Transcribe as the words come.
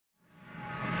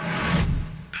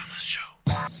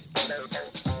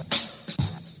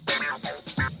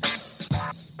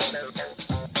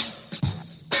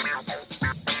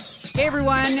Hey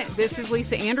everyone, this is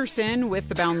Lisa Anderson with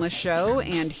The Boundless Show,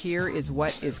 and here is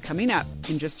what is coming up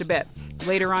in just a bit.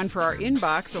 Later on for our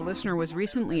inbox, a listener was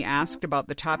recently asked about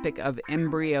the topic of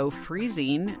embryo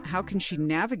freezing. How can she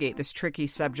navigate this tricky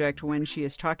subject when she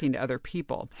is talking to other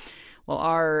people? Well,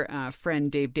 our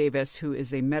friend Dave Davis, who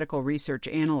is a medical research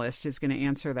analyst, is going to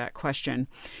answer that question.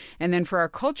 And then for our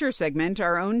culture segment,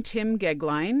 our own Tim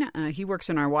Gegline, he works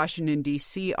in our Washington,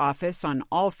 D.C. office on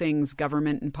all things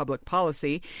government and public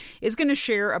policy, is going to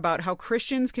share about how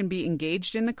Christians can be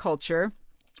engaged in the culture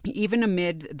even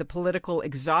amid the political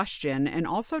exhaustion, and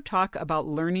also talk about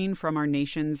learning from our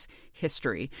nation's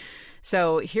history.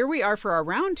 So here we are for our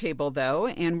roundtable, though,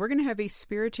 and we're going to have a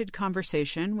spirited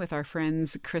conversation with our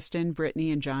friends Kristen,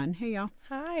 Brittany, and John. Hey, y'all.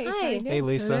 Hi. Hi. Hey,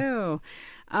 Lisa.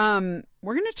 Hello.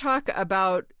 We're going to talk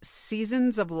about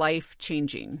seasons of life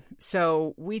changing.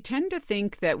 So we tend to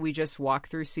think that we just walk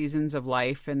through seasons of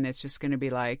life and it's just going to be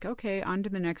like, okay, on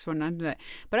to the next one, on to that.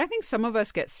 But I think some of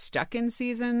us get stuck in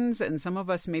seasons, and some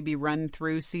of us maybe run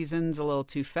through seasons a little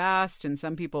too fast, and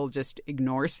some people just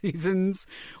ignore seasons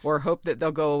or hope that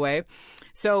they'll go away.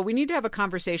 So we need to have a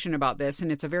conversation about this,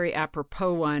 and it's a very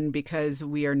apropos one because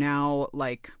we are now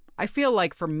I feel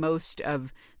like for most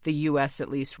of the U.S., at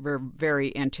least, we're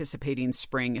very anticipating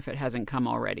spring if it hasn't come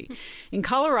already. In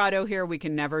Colorado here, we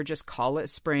can never just call it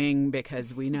spring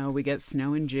because we know we get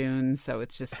snow in June, so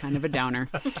it's just kind of a downer.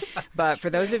 But for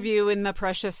those of you in the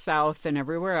precious South and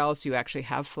everywhere else, you actually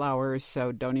have flowers,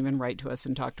 so don't even write to us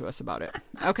and talk to us about it.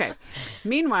 Okay.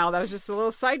 Meanwhile, that was just a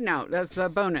little side note. That's a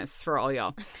bonus for all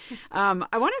y'all. I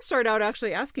want to start out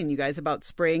actually asking you guys about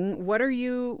spring.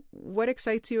 What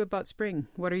excites you about spring?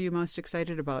 What are you most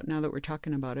excited about now that we're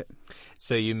talking about it?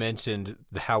 So you mentioned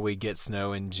how we get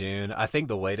snow in June. I think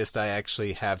the latest I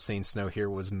actually have seen snow here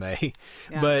was May.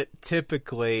 Yeah. But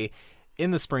typically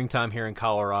in the springtime here in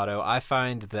Colorado, I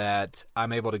find that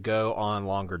I'm able to go on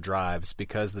longer drives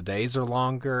because the days are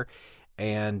longer,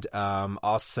 and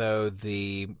also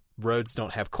the roads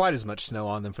don't have quite as much snow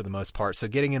on them for the most part. So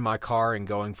getting in my car and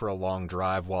going for a long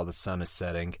drive while the sun is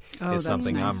setting is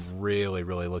something nice. I'm really,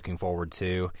 really looking forward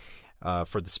to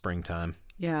for the springtime.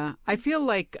 Yeah, I feel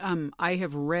like I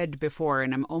have read before,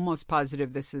 and I'm almost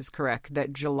positive this is correct,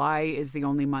 that July is the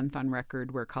only month on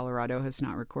record where Colorado has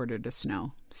not recorded a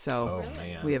snow. So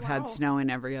we have had snow in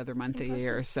every other month of the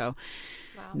year. So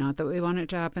not that we want it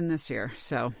to happen this year.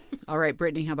 So, all right,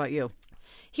 Brittany, how about you?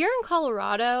 Here in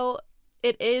Colorado,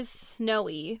 it is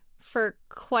snowy for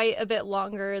quite a bit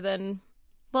longer than...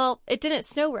 Well, it didn't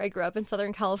snow where I grew up in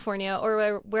Southern California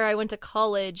or where I went to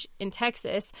college in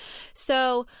Texas.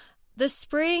 So the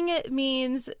spring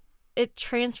means it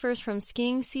transfers from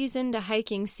skiing season to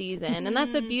hiking season. And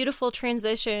that's a beautiful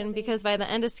transition because by the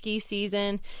end of ski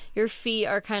season, your feet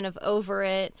are kind of over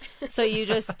it. So you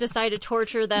just decide to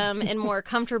torture them in more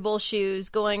comfortable shoes,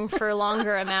 going for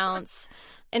longer amounts.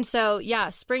 And so, yeah,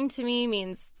 spring to me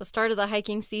means the start of the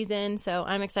hiking season. So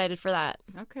I'm excited for that.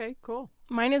 Okay, cool.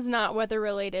 Mine is not weather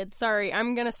related. Sorry,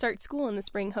 I'm going to start school in the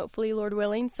spring, hopefully, Lord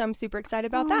willing. So I'm super excited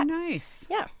about that. Nice.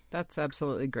 Yeah. That's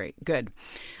absolutely great. Good.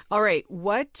 All right.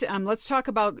 Let's talk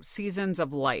about seasons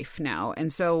of life now.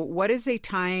 And so what is a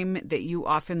time that you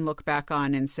often look back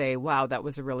on and say, wow, that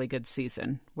was a really good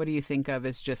season? What do you think of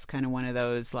as just kind of one of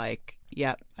those I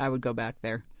would go back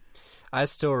there? I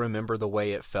still remember the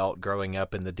way it felt growing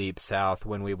up in the Deep South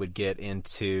when we would get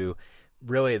into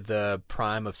really the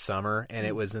prime of summer, and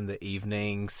it was in the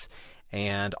evenings,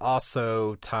 and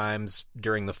also times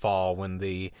during the fall when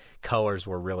the colors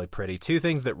were really pretty. Two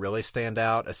things that really stand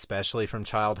out, especially from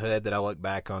childhood, that I look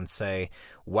back on and say,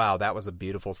 wow, that was a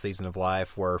beautiful season of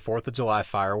life, were 4th of July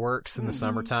fireworks in the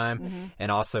summertime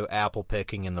and also apple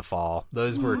picking in the fall.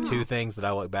 Those were two things that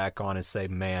I look back on and say,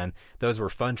 man, those were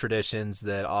fun traditions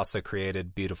that also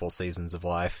created beautiful seasons of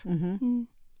life. Mm-hmm.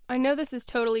 I know this is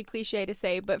totally cliche to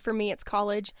say, but for me, it's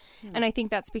college. And I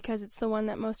think that's because it's the one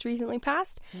that most recently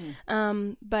passed.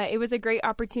 But it was a great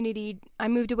opportunity. I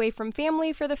moved away from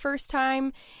family for the first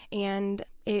time, and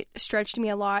it stretched me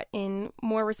a lot in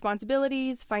more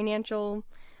responsibilities, financial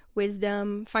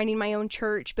wisdom, finding my own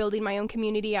church, building my own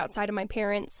community outside of my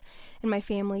parents and my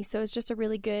family. So it's just a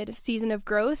really good season of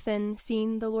growth and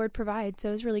seeing the Lord provide. So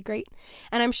it was really great.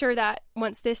 And I'm sure that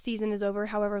once this season is over,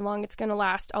 however long it's going to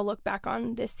last, I'll look back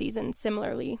on this season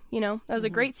similarly. That was a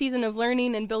great season of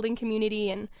learning and building community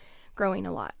and growing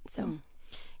a lot. So,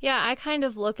 yeah, I kind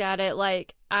of look at it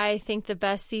like I think the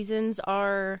best seasons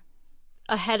are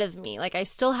ahead of me. Like, I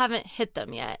still haven't hit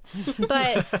them yet.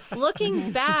 But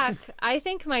looking back, I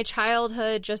think my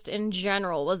childhood just in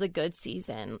general was a good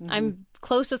season. I'm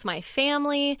close with my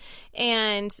family,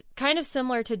 and kind of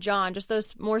similar to John, just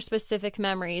those more specific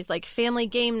memories like family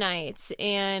game nights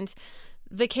and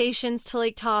vacations to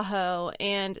Lake Tahoe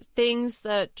and things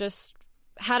that just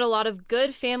had a lot of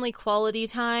good family quality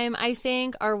time, I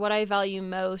think, are what I value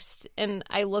most. And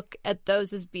I look at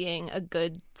those as being a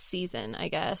good season, I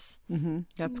guess.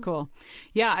 That's cool.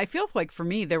 Yeah, I feel like for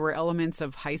me, there were elements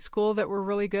of high school that were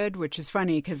really good, which is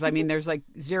funny because, I mean, there's like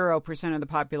 0% of the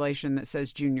population that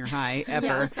says junior high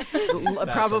ever.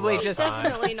 Probably just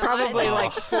Definitely not. probably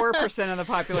like 4% of the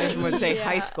population would say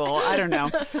high school. I don't know.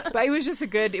 But it was just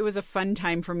it was a fun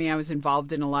time for me. I was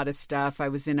involved in a lot of stuff. I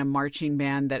was in a marching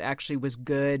band that actually was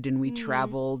good, and we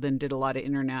traveled and did a lot of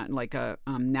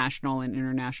national and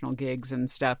international gigs and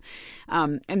stuff.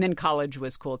 And then college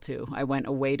was cool too. I went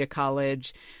away to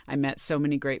college. I met so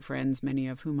many great friends, many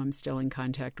of whom I'm still in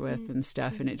contact with and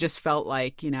stuff. And it just felt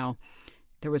like,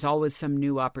 there was always some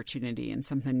new opportunity and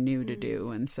something new to do.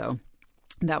 And so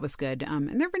that was good. And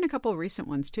there have been a couple of recent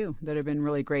ones too that have been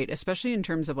really great, especially in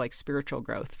terms of like spiritual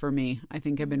growth for me. I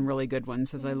think have been really good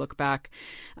ones as I look back.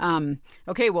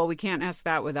 Okay, well, we can't ask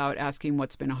that without asking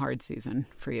what's been a hard season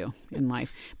for you in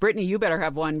life. Brittany, you better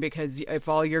have one, because if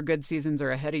all your good seasons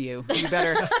are ahead of you, you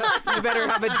better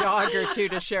have a dog or two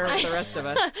to share with the rest of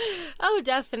us. Oh,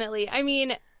 definitely. I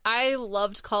mean, I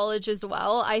loved college as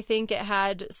well. I think it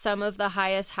had some of the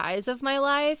highest highs of my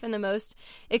life and the most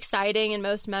exciting and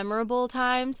most memorable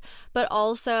times, but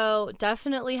also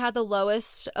definitely had the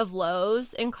lowest of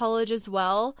lows in college as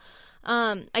well.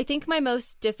 I think my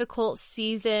most difficult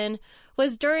season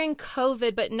was during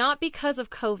COVID, but not because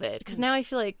of COVID, because now I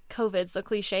feel like COVID's the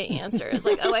cliche answer. It's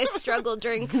like, oh, I struggled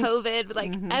during COVID,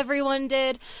 like everyone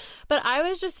did. But I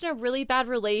was just in a really bad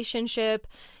relationship,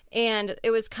 and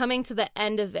it was coming to the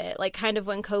end of it, like kind of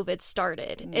when COVID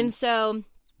started. And so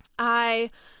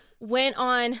I went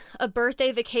on a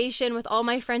birthday vacation with all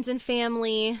my friends and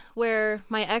family where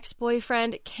my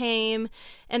ex-boyfriend came,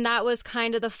 and that was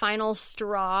kind of the final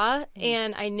straw.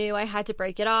 And I knew I had to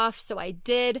break it off, so I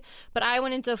did. But I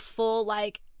went into full,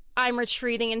 like, I'm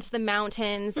retreating into the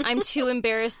mountains. I'm too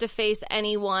embarrassed to face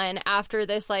anyone after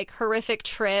this like horrific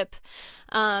trip.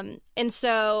 And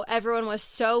so everyone was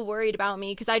so worried about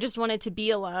me because I just wanted to be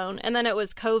alone. And then it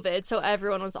was COVID, so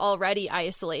everyone was already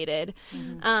isolated.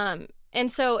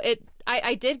 And so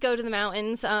I did go to the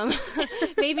mountains,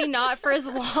 maybe not for as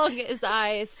long as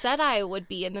I said I would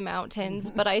be in the mountains,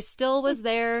 but I still was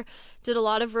there, did a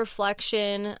lot of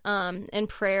reflection and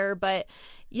prayer. But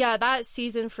yeah, that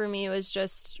season for me was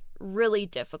just really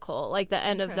difficult, like the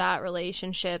end of that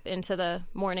relationship into the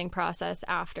mourning process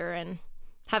after, and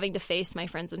having to face my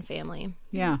friends and family.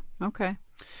 Yeah, okay.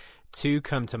 Two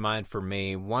come to mind for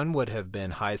me. One would have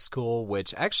been high school,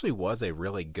 which actually was a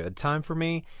really good time for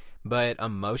me. But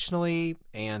emotionally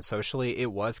and socially,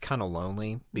 it was kind of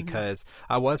lonely because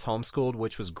I was homeschooled,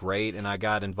 which was great. And I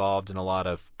got involved in a lot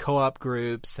of co-op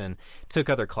groups and took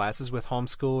other classes with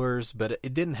homeschoolers. But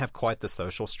it didn't have quite the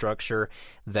social structure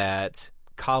that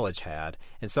college had.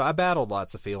 And so I battled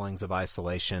lots of feelings of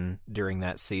isolation during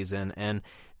that season. And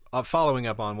following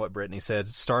up on what Brittany said,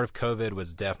 start of COVID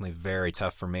was definitely very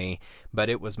tough for me, but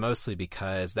it was mostly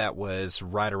because that was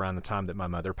right around the time that my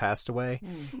mother passed away.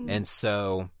 And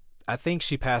so I think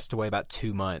she passed away about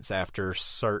 2 months after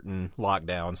certain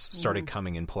lockdowns started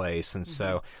coming in place. And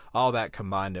so all that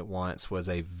combined at once was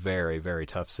a very, very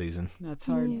tough season. That's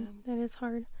hard. Yeah, that is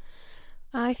hard.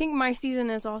 I think my season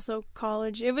is also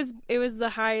college. It was the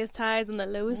highest highs and the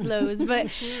lowest lows. But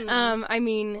I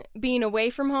mean, being away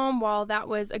from home, while that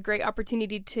was a great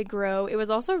opportunity to grow, it was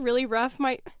also really rough.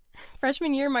 My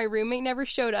freshman year, my roommate never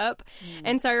showed up.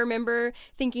 And so I remember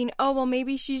thinking, oh, well,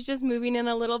 maybe she's just moving in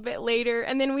a little bit later.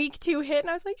 And then week 2 hit, and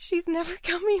I was like, she's never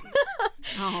coming.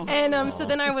 So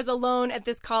then I was alone at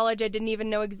this college I didn't even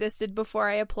know existed before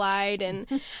I applied. And,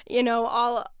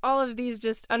 all of these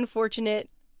just unfortunate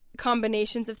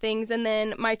combinations of things. And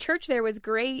then my church there was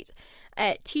great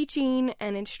at teaching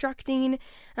and instructing,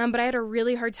 but I had a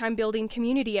really hard time building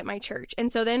community at my church.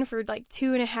 And so then for like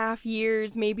 2.5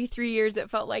 years, maybe 3 years, it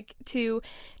felt like, to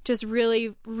just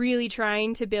really, really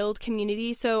trying to build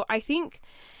community. So I think,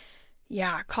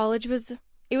 college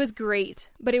was great,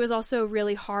 but it was also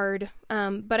really hard.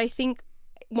 But I think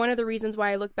one of the reasons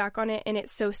why I look back on it and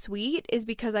it's so sweet is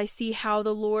because I see how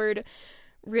the Lord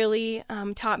really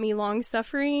taught me long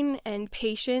suffering and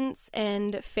patience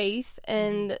and faith.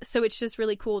 And so it's just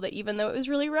really cool that even though it was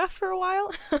really rough for a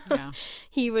while,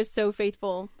 he was so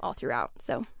faithful all throughout.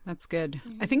 So that's good.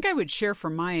 I think I would share for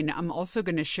mine. I'm also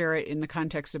going to share it in the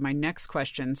context of my next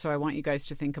question. So I want you guys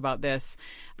to think about this.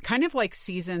 Kind of like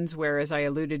seasons where, as I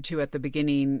alluded to at the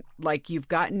beginning, like you've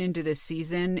gotten into this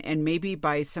season and maybe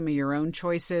by some of your own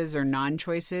choices or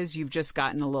non-choices, you've just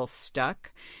gotten a little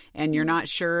stuck and you're not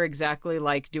sure exactly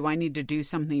like, do I need to do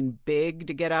something big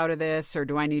to get out of this, or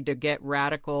do I need to get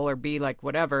radical or be like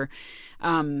whatever?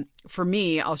 For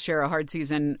me, I'll share a hard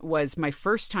season was my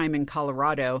first time in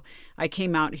Colorado. I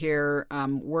came out here,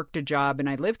 worked a job, and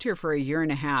I lived here for a year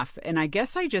and a half. And I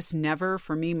guess I just never,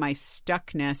 for me, my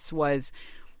stuckness was,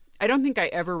 I don't think I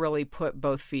ever really put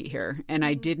both feet here. And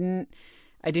I didn't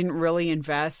really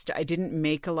invest. I didn't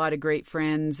make a lot of great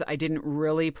friends. I didn't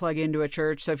really plug into a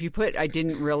church. So if you put I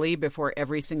didn't really before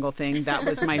every single thing, that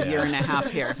was my year and a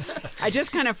half here. I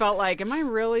just kind of felt like, am I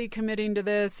really committing to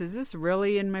this? Is this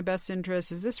really in my best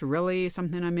interest? Is this really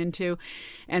something I'm into?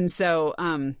 And so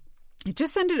it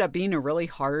just ended up being a really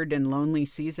hard and lonely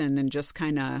season and just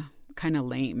kind of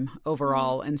lame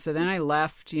overall. And so then I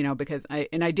left, because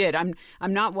I did. I'm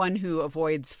not one who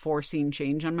avoids forcing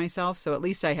change on myself. So at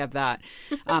least I have that.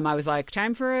 I was like,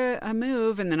 time for a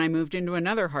move. And then I moved into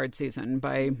another hard season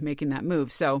by making that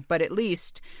move. So, but at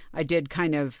least I did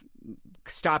kind of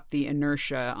stop the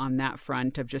inertia on that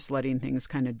front of just letting things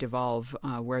kind of devolve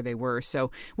where they were. So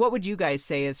what would you guys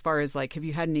say as far as like, have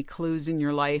you had any clues in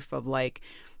your life of like,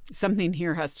 something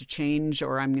here has to change,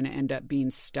 or I'm going to end up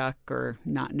being stuck or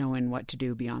not knowing what to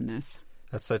do beyond this?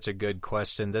 That's such a good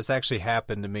question. This actually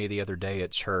happened to me the other day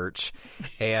at church.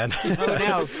 And oh,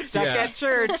 no. Stuck at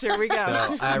church. Here we go.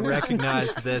 So I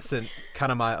recognized this in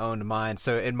kind of my own mind.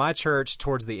 So in my church,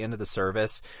 towards the end of the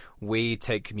service, we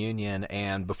take communion.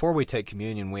 And before we take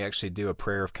communion, we actually do a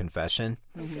prayer of confession.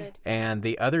 Good. And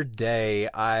the other day,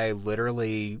 I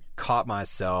literally caught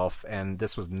myself, and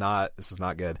this was not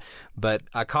good, but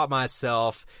I caught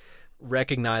myself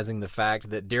recognizing the fact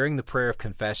that during the prayer of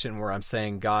confession where I'm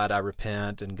saying, God, I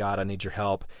repent, and God, I need your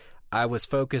help, I was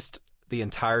focused the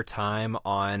entire time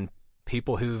on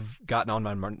people who've gotten on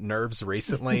my nerves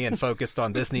recently and focused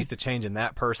on this needs to change in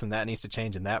that person, that needs to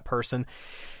change in that person.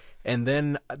 And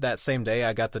then that same day,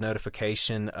 I got the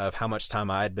notification of how much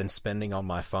time I had been spending on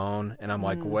my phone. And I'm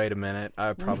like, wait a minute,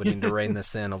 I probably need to rein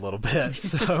this in a little bit.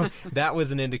 So that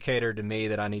was an indicator to me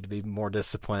that I need to be more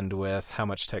disciplined with how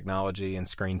much technology and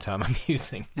screen time I'm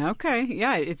using. Okay.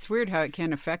 Yeah, it's weird how it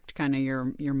can affect kind of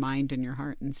your mind and your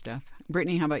heart and stuff.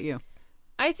 Brittany, how about you?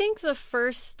 I think the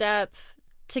first step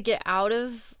to get out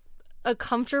of a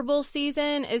comfortable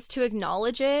season is to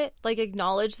acknowledge it, like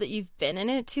acknowledge that you've been in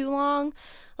it too long.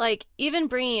 Like even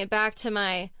bringing it back to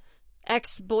my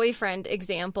ex-boyfriend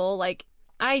example, like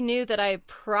I knew that I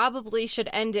probably should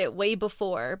end it way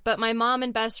before, but my mom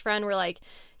and best friend were like,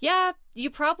 yeah,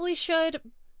 you probably should,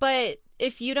 but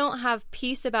if you don't have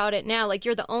peace about it now, like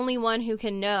you're the only one who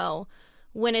can know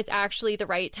when it's actually the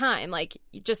right time. Like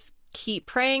you just keep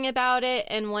praying about it,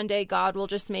 and one day God will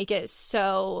just make it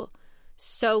so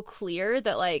clear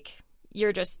that like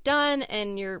you're just done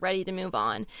and you're ready to move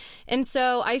on. And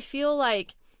so I feel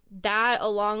like that,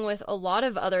 along with a lot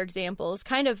of other examples,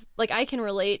 kind of like I can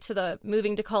relate to the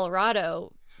moving to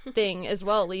Colorado thing as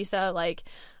well, Lisa. Like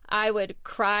I would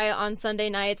cry on Sunday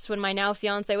nights when my now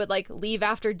fiance would like leave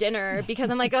after dinner because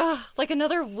I'm like, oh, like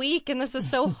another week and this is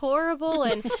so horrible.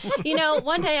 And,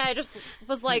 one day I just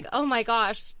was like, oh my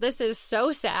gosh, this is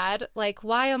so sad. Like,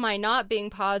 why am I not being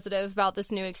positive about this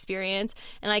new experience?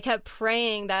 And I kept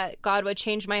praying that God would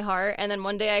change my heart. And then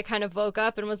one day I kind of woke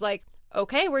up and was like,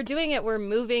 okay, we're doing it. We're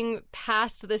moving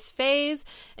past this phase.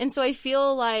 And so I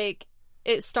feel like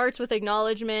it starts with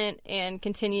acknowledgement and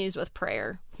continues with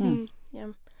prayer. Yeah.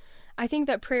 I think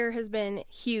that prayer has been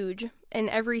huge in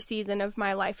every season of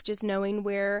my life, just knowing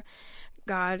where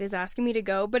God is asking me to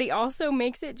go. But he also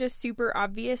makes it just super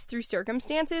obvious through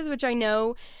circumstances, which I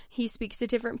know he speaks to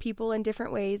different people in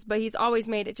different ways, but he's always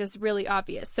made it just really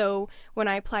obvious. So when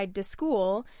I applied to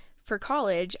school for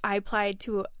college, I applied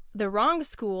to the wrong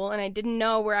school and I didn't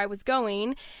know where I was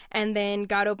going, and then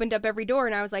God opened up every door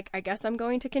and I was like, I guess I'm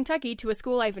going to Kentucky, to a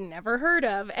school I've never heard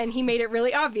of, and he made it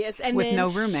really obvious. And with no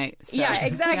roommate. So. Yeah,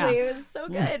 exactly. Yeah. It was so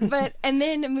good. And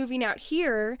then moving out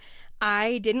here,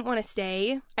 I didn't want to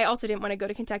stay. I also didn't want to go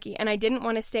to Kentucky, and I didn't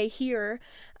want to stay here.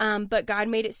 But God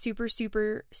made it super,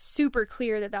 super, super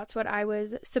clear that that's what I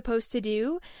was supposed to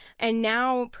do. And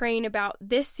now praying about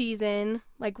this season,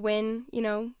 like when,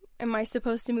 am I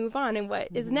supposed to move on, and what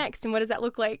is next, and what does that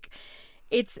look like?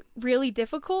 it's really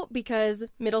difficult because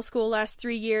middle school lasts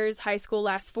 3 years, high school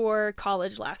lasts 4,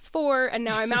 college lasts 4, and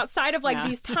now I'm outside of like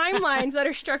these timelines that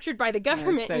are structured by the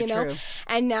government, so you know. true.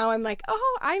 And now I'm like,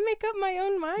 oh, I make up my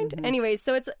own mind. Anyways,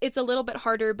 so it's a little bit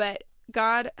harder, but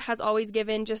God has always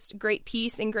given just great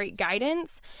peace and great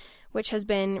guidance, which has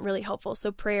been really helpful.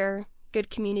 So prayer, good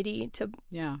community to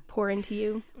pour into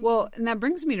you. Well, and that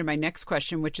brings me to my next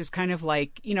question, which is kind of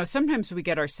like, you know, sometimes we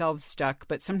get ourselves stuck,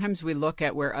 but sometimes we look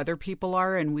at where other people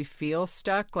are and we feel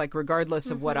stuck, like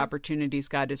regardless of what opportunities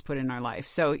God has put in our life.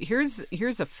 So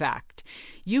here's a fact.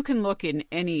 You can look in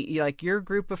any, like your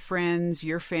group of friends,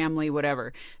 your family,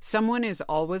 whatever. Someone is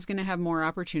always going to have more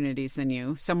opportunities than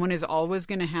you. Someone is always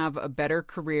going to have a better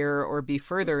career or be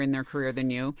further in their career than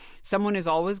you. Someone is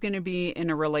always going to be in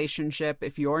a relationship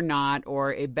if you're not,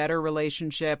 or a better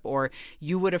relationship, or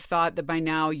you would have thought that by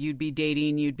now you'd be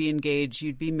dating, you'd be engaged,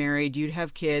 you'd be married, you'd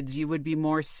have kids, you would be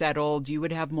more settled, you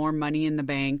would have more money in the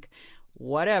bank,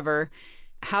 whatever.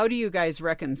 How do you guys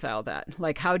reconcile that?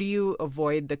 Like, how do you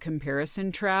avoid the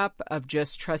comparison trap of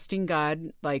just trusting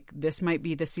God, like this might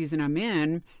be the season I'm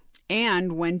in?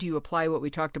 And when do you apply what we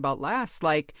talked about last?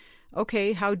 Like,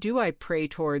 okay, how do I pray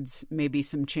towards maybe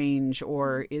some change?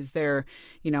 Or is there,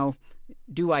 you know,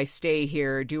 do I stay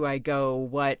here? Do I go?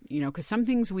 What, you know, because some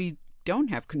things we don't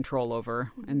have control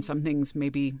over, and some things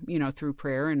maybe, you know, through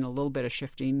prayer and a little bit of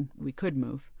shifting, we could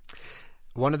move.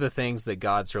 One of the things that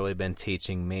God's really been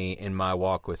teaching me in my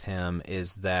walk with him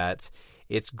is that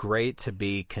it's great to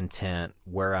be content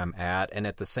where I'm at, and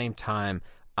at the same time,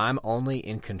 I'm only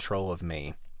in control of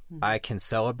me. I can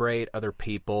celebrate other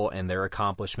people and their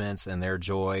accomplishments and their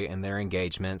joy and their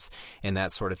engagements and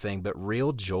that sort of thing, but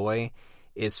real joy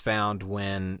is found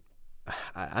when,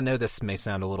 I know this may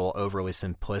sound a little overly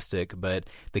simplistic, but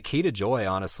the key to joy,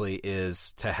 honestly,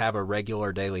 is to have a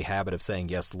regular daily habit of saying,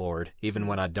 yes, Lord, even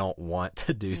when I don't want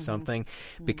to do something,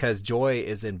 because joy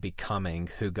is in becoming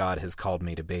who God has called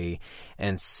me to be.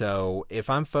 And so if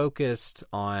I'm focused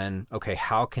on, okay,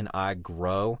 how can I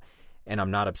grow? And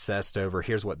I'm not obsessed over,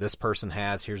 here's what this person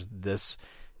has, here's this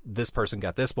person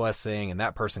got this blessing and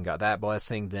that person got that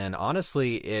blessing, then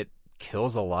honestly, it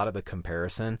kills a lot of the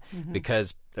comparison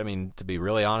because, I mean, to be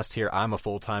really honest here, I'm a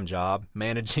full-time job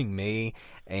managing me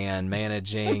and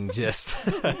managing just,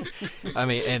 I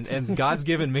mean, and God's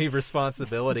given me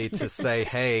responsibility to say,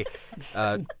 hey,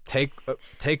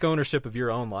 take ownership of your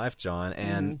own life, John,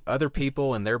 and other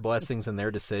people and their blessings and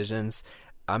their decisions.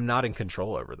 I'm not in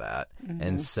control over that.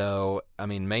 And so, I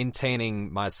mean,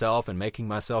 maintaining myself and making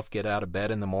myself get out of bed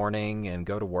in the morning and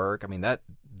go to work, I mean, that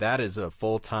is a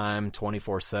full-time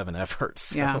 24/7 effort.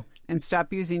 So. Yeah. And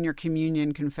stop using your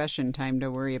communion confession time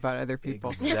to worry about other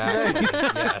people. Exactly.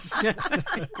 Yes.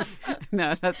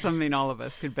 No, that's something all of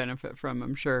us could benefit from,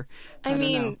 I'm sure. I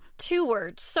mean, 2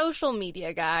 words, social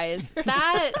media, guys.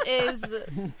 That is,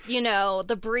 you know,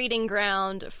 the breeding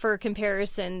ground for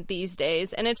comparison these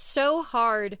days. And it's so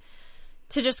hard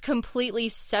to just completely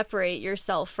separate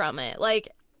yourself from it. Like,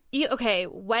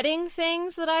 wedding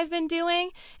things that I've been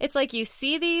doing, it's like you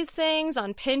see these things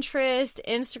on Pinterest,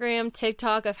 Instagram,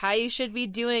 TikTok of how you should be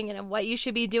doing it and what you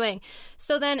should be doing.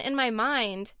 So then in my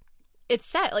mind, it's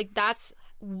set, like that's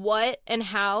what and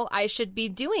how I should be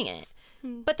doing it.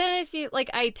 But then if you,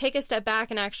 like, I take a step back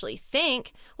and actually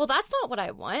think, well, that's not what I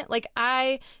want. Like,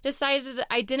 I decided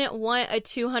I didn't want a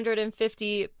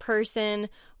 250-person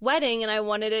wedding and I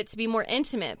wanted it to be more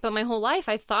intimate. But my whole life,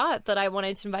 I thought that I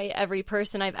wanted to invite every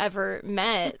person I've ever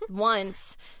met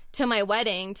once to my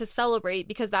wedding to celebrate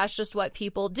because that's just what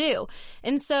people do.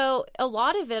 And so a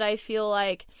lot of it, I feel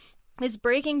like, is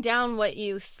breaking down what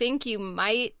you think you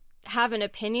might have an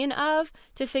opinion of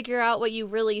to figure out what you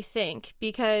really think,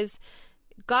 because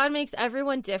God makes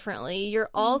everyone differently. You're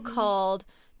all called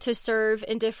to serve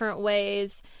in different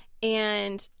ways,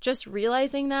 and just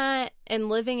realizing that and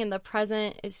living in the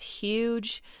present is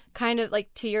huge. Kind of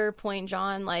like to your point,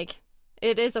 John, like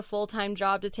it is a full-time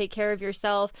job to take care of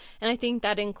yourself, and I think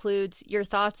that includes your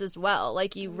thoughts as well.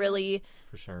 Like you really,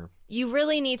 for sure, you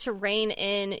really need to rein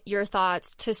in your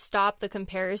thoughts to stop the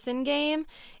comparison game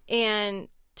and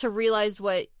to realize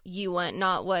what you want,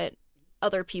 not what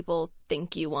other people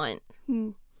think you want.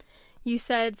 You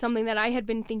said something that I had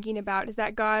been thinking about, is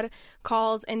that God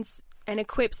calls and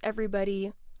equips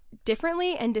everybody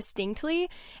differently and distinctly.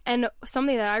 And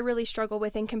something that I really struggle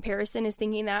with in comparison is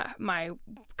thinking that my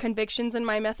convictions and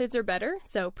my methods are better.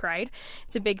 So pride,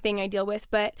 it's a big thing I deal with.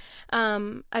 But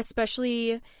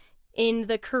especially in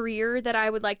the career that I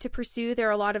would like to pursue, there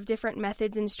are a lot of different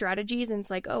methods and strategies. And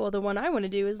it's like, oh, well, the one I want to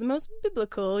do is the most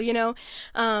biblical, you know?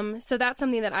 So that's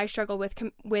something that I struggle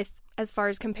with as far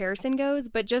as comparison goes.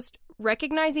 But just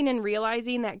recognizing and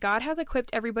realizing that God has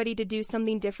equipped everybody to do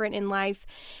something different in life.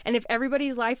 And if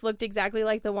everybody's life looked exactly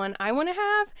like the one I want to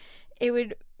have, it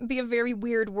would be a very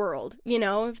weird world,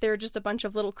 if there were just a bunch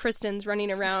of little Kristens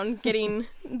running around getting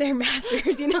their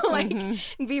masters,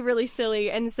 it'd be really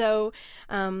silly. And so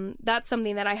that's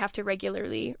something that I have to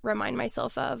regularly remind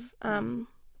myself of,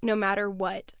 no matter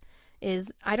what,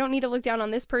 is I don't need to look down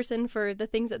on this person for the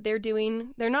things that they're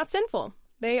doing. They're not sinful.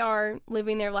 They are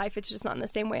living their life. It's just not in the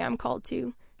same way I'm called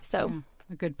to. So, yeah,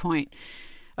 a good point.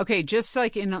 Okay, just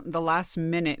like in the last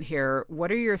minute here,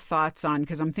 what are your thoughts on,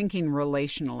 because I'm thinking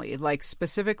relationally, like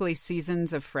specifically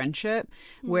seasons of friendship,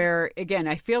 where, again,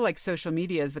 I feel like social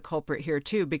media is the culprit here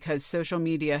too, because social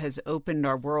media has opened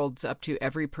our worlds up to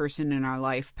every person in our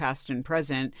life, past and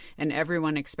present, and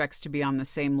everyone expects to be on the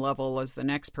same level as the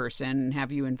next person and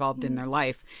have you involved in their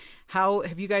life. How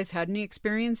have you guys had any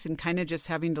experience in kind of just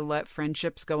having to let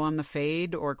friendships go on the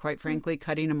fade, or quite frankly,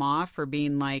 cutting them off, or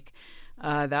being like,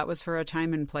 that was for a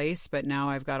time and place, but now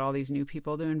I've got all these new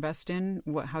people to invest in?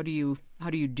 How do you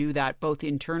do that, both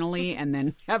internally and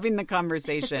then having the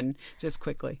conversation just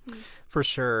quickly? For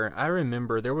sure. I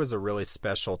remember there was a really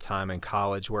special time in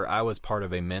college where I was part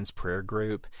of a men's prayer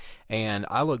group, and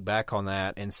I look back on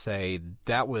that and say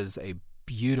that was a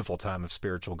beautiful time of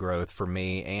spiritual growth for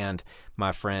me and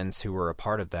my friends who were a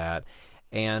part of that.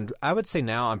 And I would say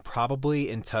now I'm probably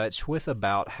in touch with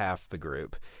about half the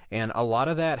group. And a lot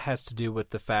of that has to do with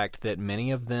the fact that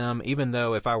many of them, even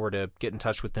though if I were to get in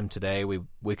touch with them today,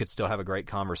 we could still have a great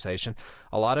conversation.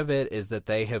 A lot of it is that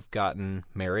they have gotten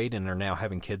married and are now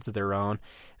having kids of their own.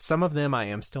 Some of them I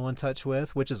am still in touch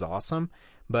with, which is awesome.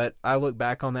 But I look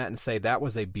back on that and say that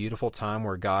was a beautiful time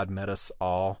where God met us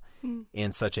all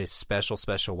in such a special,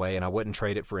 special way. And I wouldn't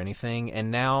trade it for anything.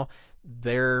 And now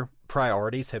their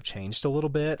priorities have changed a little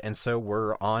bit, and so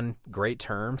we're on great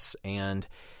terms. And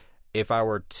if I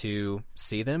were to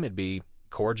see them, it'd be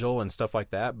cordial and stuff like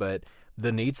that, but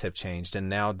the needs have changed, and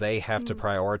now they have to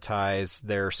prioritize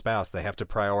their spouse. They have to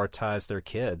prioritize their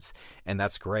kids, and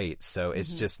that's great. So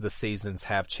it's just the seasons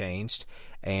have changed,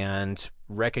 and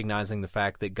recognizing the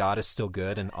fact that God is still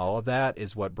good and all of that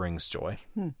is what brings joy.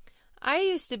 I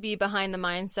used to be behind the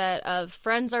mindset of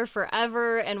friends are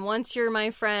forever, and once you're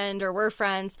my friend or we're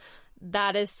friends,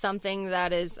 that is something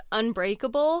that is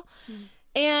unbreakable.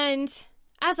 And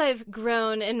as I've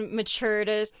grown and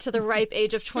matured to the ripe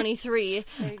age of 23,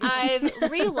 I've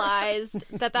realized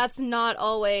that that's not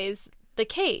always the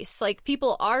case. Like,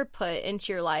 people are put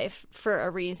into your life for a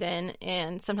reason,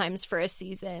 and sometimes for a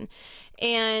season.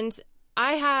 And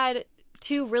I had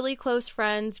two really close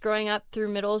friends growing up through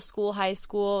middle school, high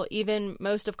school, even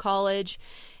most of college.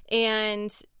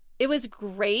 And it was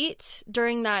great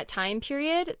during that time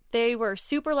period. They were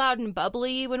super loud and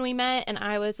bubbly when we met, and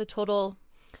I was a total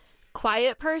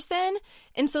quiet person.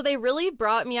 And so they really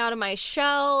brought me out of my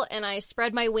shell, and I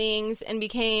spread my wings and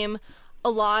became a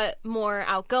lot more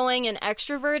outgoing and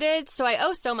extroverted. So I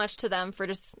owe so much to them for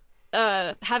just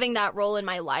having that role in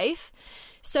my life.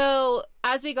 So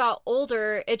as we got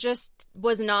older, it just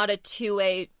was not a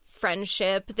two-way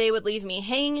friendship. They would leave me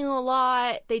hanging a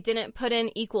lot. They didn't put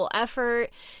in equal effort.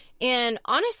 And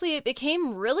honestly, it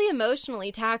became really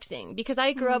emotionally taxing because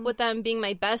I grew up with them being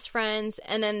my best friends,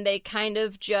 and then they kind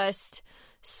of just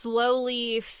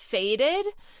slowly faded.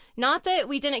 Not that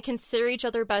we didn't consider each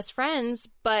other best friends,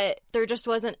 but there just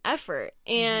wasn't effort.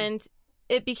 And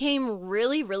it became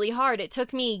really, really hard. It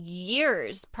took me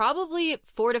years, probably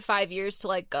 4 to 5 years to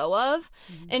let go of.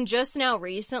 And just now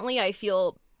recently, I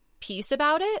feel peace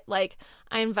about it. Like,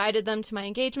 I invited them to my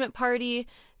engagement party.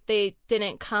 They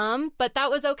didn't come, but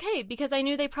that was okay because I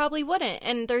knew they probably wouldn't.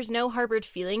 And there's no harbored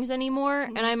feelings anymore.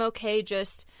 And I'm okay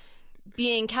just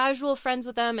being casual friends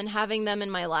with them and having them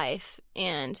in my life.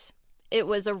 And it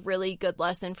was a really good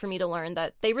lesson for me to learn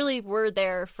that they really were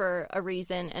there for a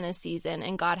reason and a season,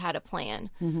 and God had a plan.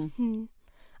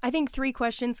 I think 3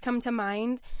 questions come to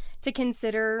mind to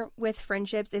consider with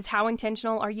friendships is how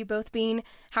intentional are you both being,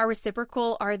 how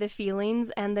reciprocal are the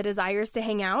feelings and the desires to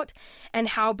hang out, and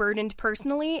how burdened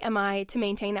personally am I to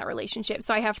maintain that relationship.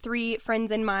 So I have 3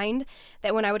 friends in mind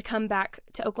that when I would come back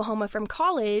to Oklahoma from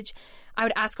college, I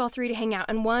would ask all 3 to hang out.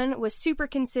 And one was super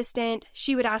consistent.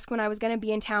 She would ask when I was going to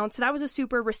be in town. So that was a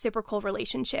super reciprocal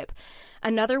relationship.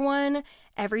 Another one,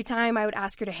 every time I would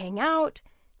ask her to hang out,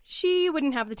 she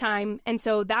wouldn't have the time. And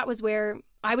so that was where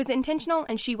I was intentional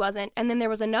and she wasn't. And then there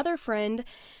was another friend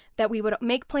that we would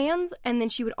make plans and then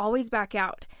she would always back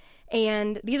out.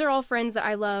 And these are all friends that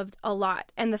I loved a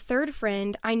lot. And the third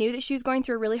friend, I knew that she was going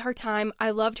through a really hard time.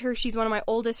 I loved her. She's one of my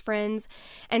oldest friends.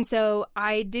 And so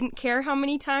I didn't care how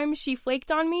many times she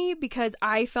flaked on me because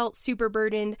I felt super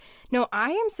burdened. No,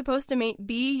 I am supposed to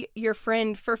be your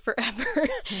friend for forever.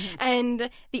 And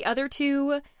the other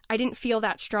two, I didn't feel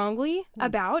that strongly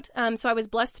about. So I was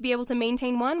blessed to be able to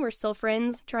maintain one. We're still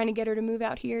friends, trying to get her to move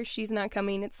out here. She's not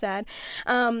coming. It's sad.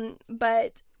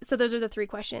 But so those are the three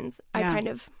questions I kind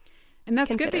of And that's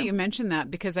consider. good that you mentioned that,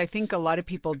 because I think a lot of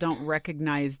people don't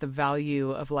recognize the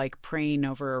value of like praying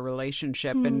over a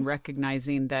relationship and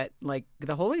recognizing that like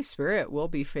the Holy Spirit will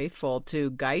be faithful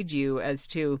to guide you as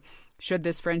to should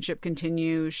this friendship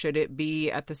continue? Should it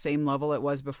be at the same level it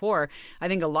was before? I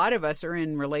think a lot of us are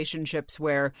in relationships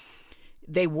where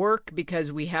they work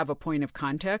because we have a point of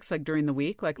context, like during the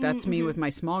week. Like that's me with my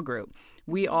small group.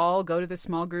 We all go to the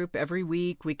small group every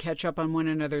week. We catch up on one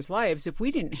another's lives. If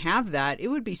we didn't have that, it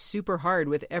would be super hard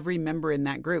with every member in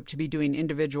that group to be doing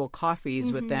individual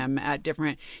coffees with them at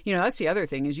different, that's the other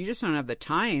thing is you just don't have the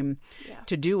time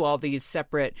to do all these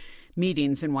separate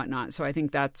meetings and whatnot. So I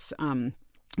think that's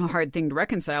a hard thing to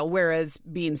reconcile. Whereas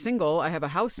being single, I have a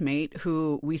housemate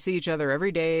who we see each other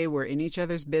every day. We're in each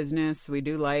other's business. We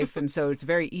do life. And so it's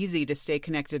very easy to stay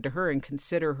connected to her and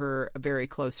consider her a very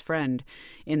close friend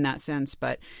in that sense.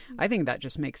 But I think that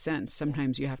just makes sense.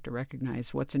 Sometimes you have to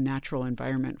recognize what's a natural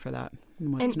environment for that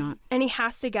and what's not. And he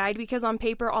has to guide, because on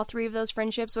paper, all three of those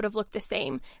friendships would have looked the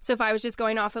same. So if I was just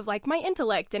going off of like my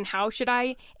intellect and how should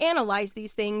I analyze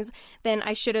these things, then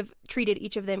I should have treated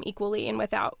each of them equally. And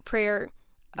without prayer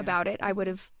about it, I would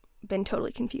have been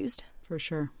totally confused. For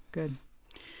sure. Good.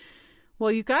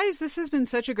 Well, you guys, this has been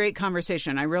such a great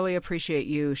conversation. I really appreciate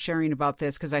you sharing about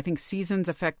this, because I think seasons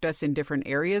affect us in different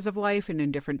areas of life and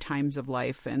in different times of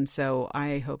life. And so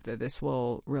I hope that this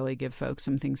will really give folks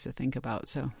some things to think about.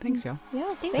 So thanks, y'all.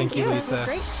 Yeah, Thank you, you. Lisa. That's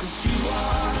great. You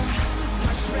are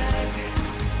my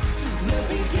strength, the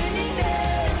beginning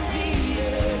and the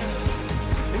end,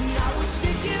 and I will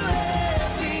seek you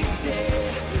every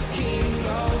day, King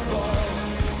of all.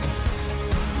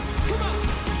 Come on!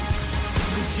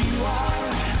 'Cause you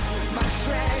are my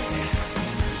strength,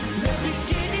 the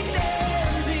beginning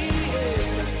and the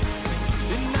end,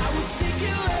 and I will seek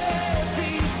you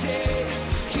every day,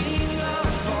 King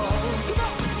of all. Come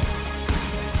on!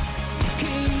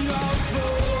 King of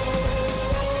all.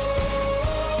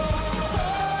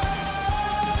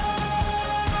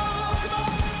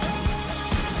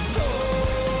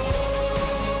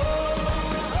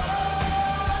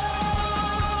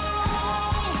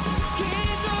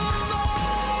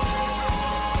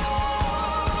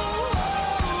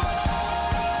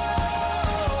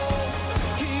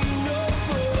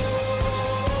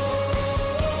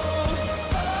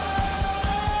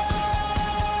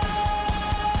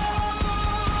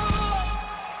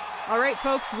 All right,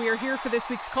 folks, we are here for this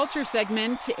week's culture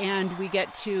segment, and we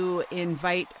get to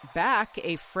invite back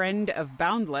a friend of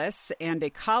Boundless and a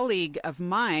colleague of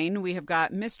mine. We have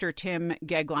got Mr. Tim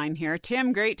Gegline here.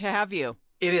 Tim, great to have you.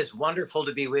 It is wonderful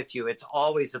to be with you. It's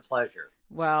always a pleasure.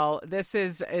 Well, this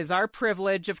is our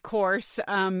privilege, of course.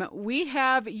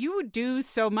 You do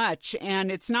so much, and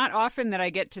it's not often that I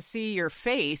get to see your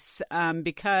face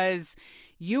because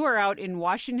you are out in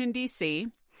Washington, D.C.,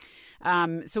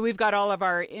 so we've got all of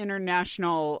our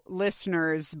international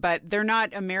listeners, but they're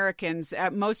not Americans.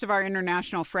 Most of our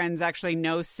international friends actually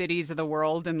know cities of the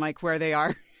world and like where they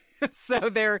are.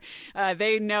 So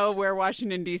they know where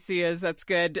Washington, D.C. is. That's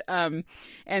good.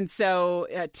 And so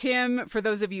Tim, for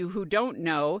those of you who don't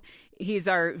know, he's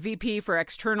our VP for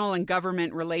External and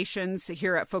Government Relations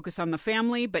here at Focus on the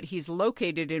Family, but he's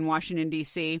located in Washington,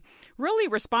 D.C., really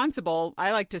responsible,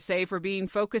 I like to say, for being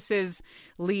Focus's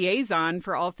liaison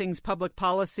for all things public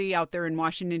policy out there in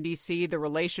Washington, D.C., the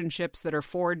relationships that are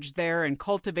forged there and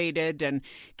cultivated and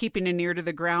keeping an ear to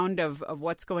the ground of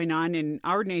what's going on in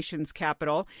our nation's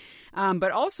capital.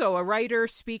 But also a writer,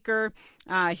 speaker.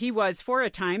 He was, for a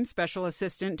time, special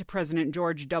assistant to President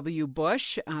George W.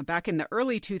 Bush back in the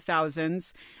early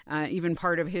 2000s, even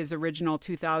part of his original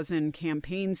 2000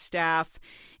 campaign staff.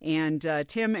 And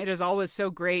Tim, it is always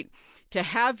so great to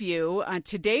have you.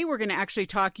 Today, we're going to actually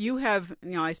talk. You have,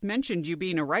 I mentioned you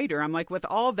being a writer. I'm like, with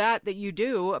all that you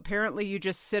do, apparently you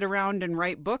just sit around and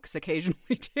write books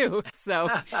occasionally too. So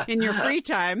in your free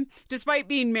time, despite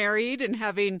being married and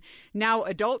having now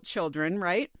adult children,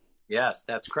 right? Yes,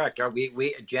 that's correct.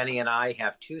 We Jenny and I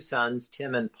have two sons,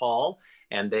 Tim and Paul,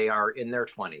 and they are in their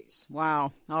 20s.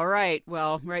 Wow. All right.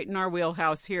 Well, right in our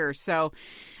wheelhouse here. So,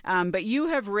 but you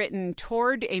have written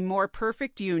Toward a More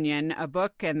Perfect Union, a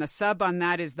book, and the sub on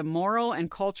that is The Moral and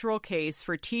Cultural Case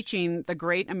for Teaching the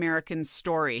Great American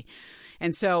Story.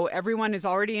 And so everyone is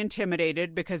already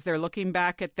intimidated because they're looking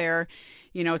back at their,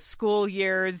 school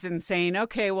years and saying,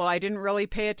 okay, well, I didn't really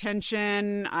pay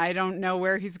attention. I don't know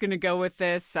where he's going to go with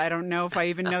this. I don't know if I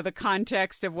even know the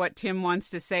context of what Tim wants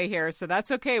to say here. So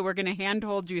that's okay. We're going to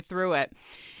handhold you through it.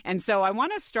 And so I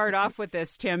want to start off with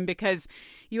this, Tim, because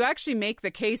you actually make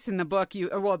the case in the book,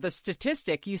 the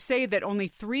statistic, you say that only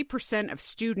 3% of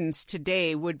students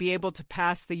today would be able to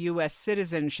pass the U.S.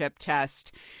 citizenship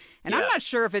test. And I'm not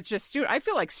sure if it's just I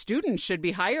feel like students should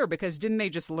be higher because didn't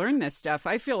they just learn this stuff?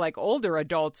 I feel like older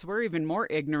adults were even more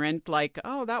ignorant, like,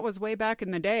 oh, that was way back in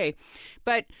the day.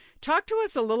 But talk to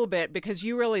us a little bit, because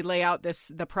you really lay out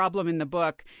the problem in the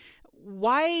book.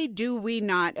 Why do we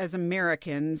not, as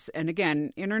Americans, and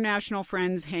again, international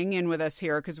friends, hang in with us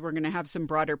here because we're going to have some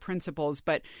broader principles,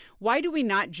 but why do we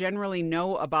not generally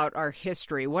know about our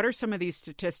history? What are some of these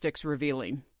statistics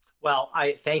revealing? Well,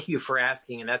 I thank you for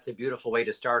asking, and that's a beautiful way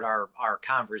to start our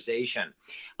conversation.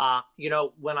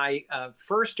 When I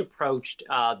first approached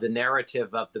the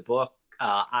narrative of the book,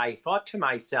 I thought to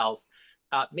myself,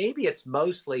 maybe it's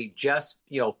mostly just,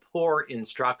 poor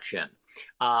instruction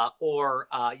or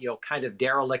kind of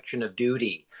dereliction of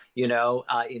duty,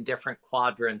 in different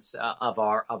quadrants of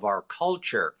our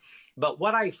culture. But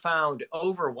what I found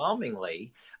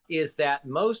overwhelmingly is that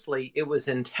mostly it was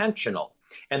intentional.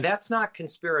 And that's not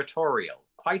conspiratorial,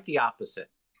 quite the opposite.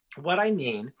 What I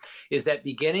mean is that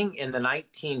beginning in the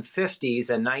 1950s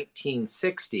and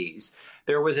 1960s,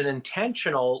 there was an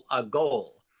intentional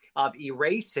goal of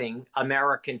erasing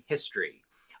American history,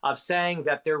 of saying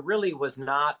that there really was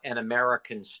not an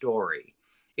American story.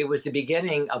 It was the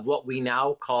beginning of what we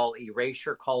now call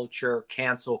erasure culture,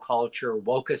 cancel culture,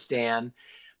 wokeistan.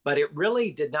 But it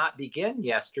really did not begin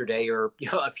yesterday or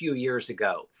a few years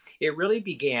ago. It really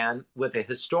began with a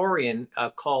historian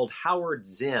called Howard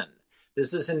Zinn.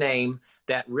 This is a name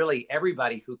that really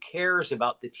everybody who cares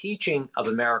about the teaching of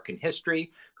American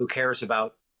history, who cares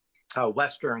about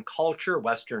Western culture,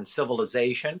 Western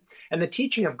civilization, and the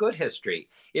teaching of good history,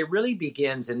 it really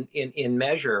begins in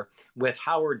measure with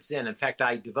Howard Zinn. In fact,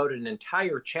 I devoted an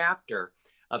entire chapter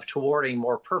of Toward a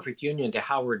More Perfect Union to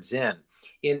Howard Zinn.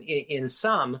 In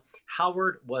sum,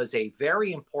 Howard was a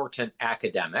very important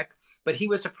academic, but he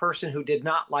was a person who did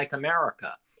not like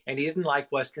America, and he didn't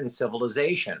like Western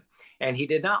civilization, and he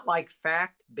did not like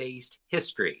fact-based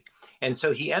history. And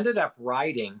so he ended up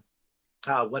writing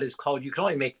what is called, you can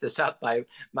only make this up, by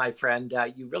my friend,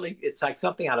 it's like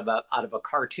something out of a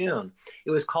cartoon.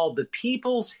 It was called The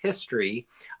People's History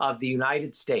of the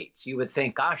United States. You would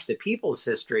think, gosh, the people's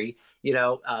history,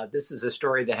 this is a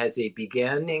story that has a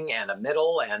beginning and a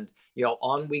middle and,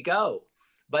 on we go.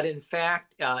 But in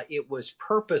fact, it was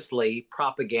purposely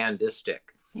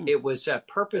propagandistic. It was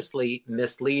purposely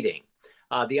misleading.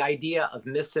 The idea of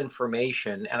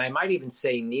misinformation, and I might even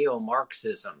say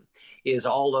neo-Marxism, is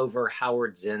all over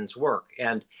Howard Zinn's work.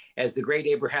 And as the great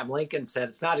Abraham Lincoln said,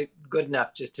 it's not good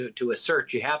enough just to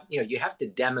assert. You have to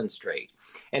demonstrate.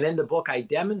 And in the book, I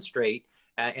demonstrate,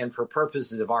 and for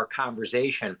purposes of our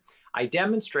conversation, I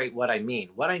demonstrate what I mean.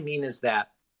 What I mean is that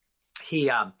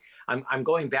I'm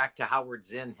going back to Howard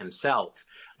Zinn himself.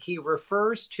 He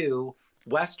refers to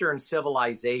Western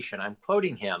civilization, I'm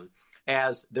quoting him,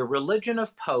 as the religion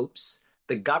of popes,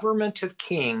 the government of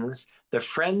kings, the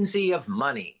frenzy of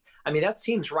money. I mean, that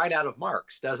seems right out of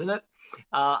Marx, doesn't it?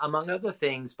 Among other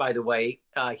things, by the way,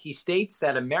 he states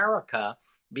that America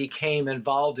became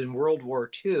involved in World War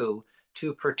II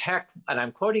to protect, and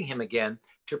I'm quoting him again,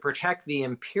 to protect the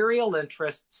imperial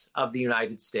interests of the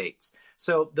United States.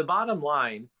 So the bottom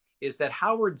line is that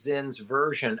Howard Zinn's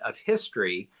version of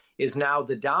history is now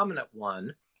the dominant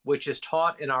one, which is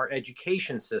taught in our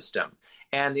education system.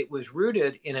 And it was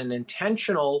rooted in an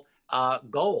intentional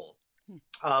goal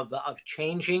of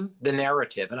changing the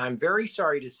narrative. And I'm very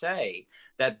sorry to say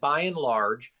that by and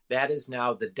large, that is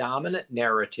now the dominant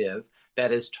narrative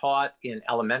that is taught in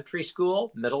elementary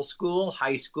school, middle school,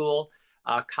 high school,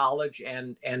 college,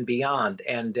 and beyond.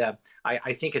 And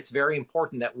I think it's very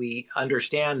important that we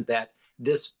understand that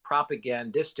this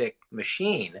propagandistic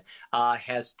machine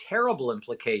has terrible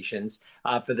implications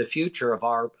for the future of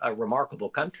our remarkable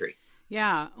country.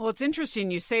 Yeah, well, it's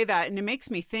interesting you say that, and it makes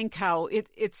me think how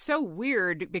it's so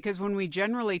weird, because when we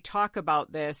generally talk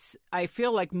about this, I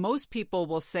feel like most people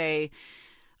will say,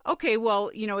 okay, well,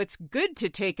 it's good to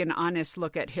take an honest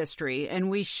look at history, and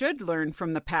we should learn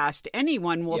from the past.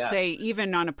 Anyone will say,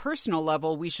 even on a personal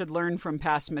level, we should learn from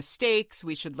past mistakes,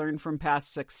 we should learn from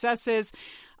past successes.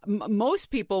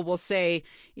 most people will say,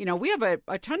 we have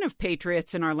a ton of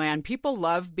patriots in our land. People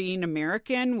love being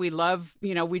American. We love,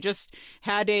 we just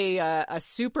had a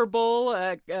Super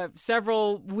Bowl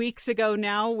several weeks ago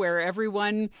now where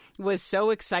everyone was so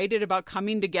excited about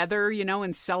coming together,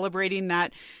 and celebrating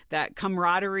that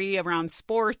camaraderie around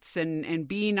sports and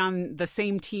being on the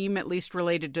same team, at least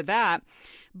related to that.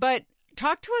 But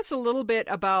talk to us a little bit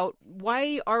about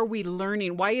why are we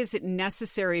learning? Why is it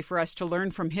necessary for us to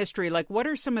learn from history? Like, what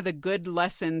are some of the good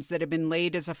lessons that have been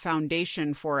laid as a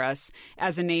foundation for us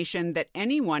as a nation that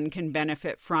anyone can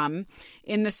benefit from,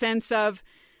 in the sense of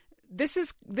this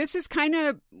is kind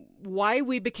of why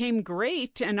we became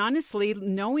great. And honestly,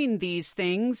 knowing these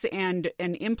things and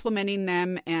implementing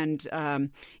them and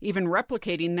even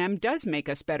replicating them does make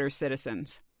us better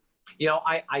citizens.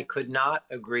 I could not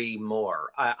agree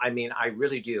more. I mean, I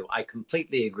really do. I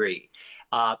completely agree.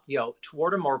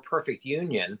 Toward a more perfect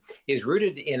union is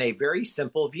rooted in a very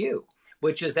simple view,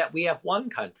 which is that we have one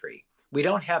country. We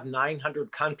don't have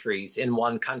 900 countries in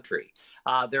one country.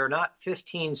 There are not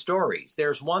 15 stories.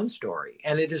 There's one story,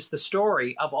 and it is the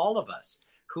story of all of us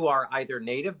who are either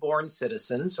native-born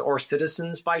citizens or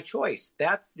citizens by choice.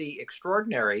 That's the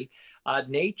extraordinary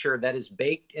nature that is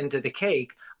baked into the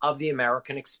cake of the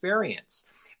American experience.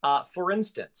 For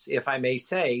instance, if I may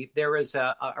say, there is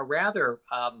a rather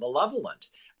malevolent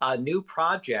new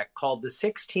project called the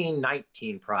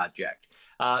 1619 Project.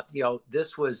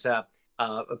 This was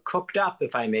cooked up,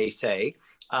 if I may say,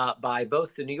 by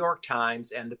both the New York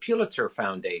Times and the Pulitzer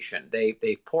Foundation.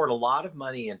 They poured a lot of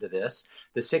money into this.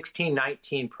 The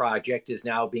 1619 Project is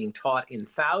now being taught in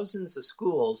thousands of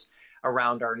schools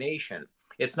around our nation.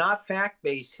 It's not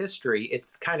fact-based history.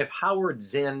 It's kind of Howard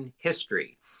Zinn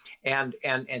history. And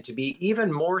to be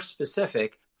even more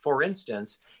specific, for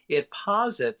instance, it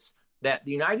posits that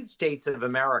the United States of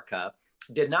America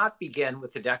did not begin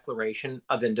with the Declaration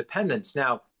of Independence.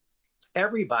 Now,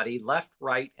 everybody, left,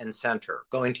 right, and center,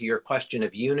 going to your question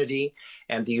of unity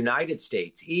and the United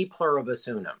States, e pluribus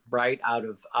unum, right, out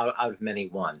of many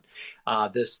one,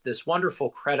 this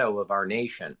wonderful credo of our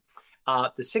nation.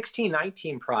 The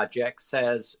 1619 Project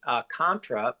says,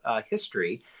 contra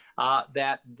history,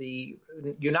 that the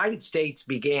United States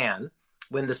began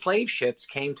when the slave ships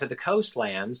came to the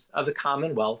coastlands of the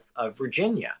Commonwealth of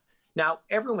Virginia. Now,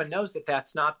 everyone knows that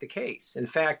that's not the case. In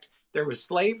fact, there was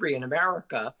slavery in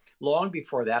America long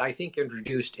before that, I think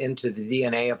introduced into the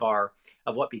DNA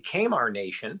of what became our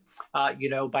nation, by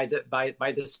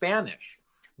the Spanish.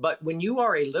 But when you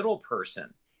are a little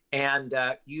person and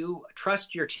you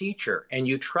trust your teacher and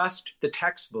you trust the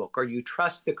textbook or you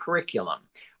trust the curriculum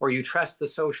or you trust the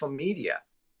social media,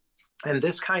 and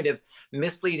this kind of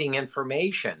misleading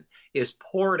information is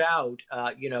poured out,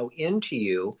 into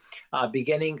you,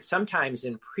 beginning sometimes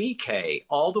in pre-K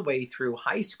all the way through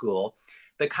high school,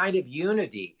 the kind of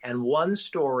unity and one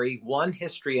story, one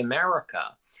history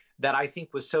America that I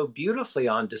think was so beautifully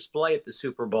on display at the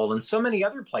Super Bowl and so many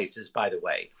other places, by the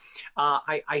way.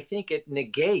 I think it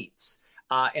negates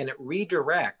and it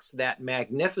redirects that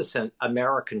magnificent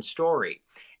American story.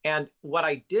 And what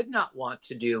I did not want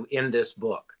to do in this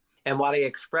book, and what I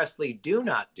expressly do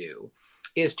not do,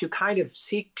 is to kind of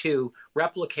seek to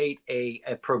replicate a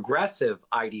progressive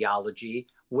ideology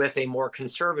with a more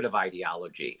conservative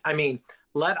ideology. I mean,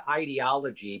 let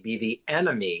ideology be the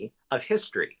enemy of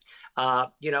history.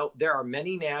 There are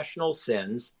many national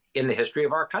sins in the history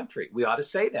of our country. We ought to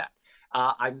say that.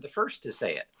 I'm the first to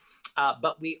say it.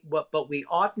 But we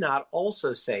ought not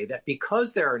also say that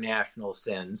because there are national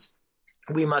sins,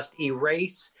 we must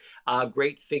erase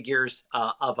great figures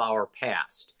of our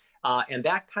past. And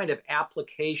that kind of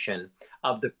application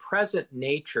of the present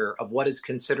nature of what is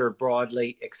considered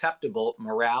broadly acceptable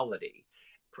morality,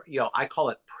 I call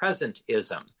it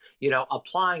presentism.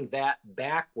 Applying that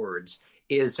backwards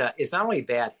is not only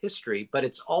bad history, but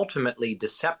it's ultimately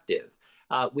deceptive.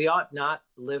 We ought not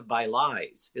live by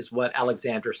lies, is what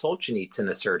Alexander Solzhenitsyn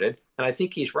asserted. And I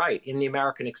think he's right. In the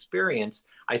American experience,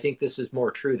 I think this is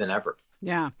more true than ever.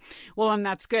 Yeah. Well, and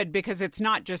that's good because it's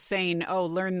not just saying,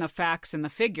 learn the facts and the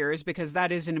figures, because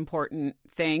that is an important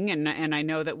thing. And I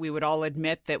know that we would all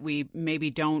admit that we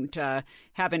maybe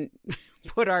haven't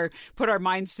put our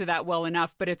minds to that well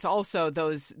enough. But it's also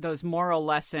those moral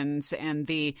lessons and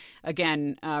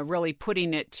really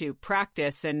putting it to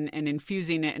practice and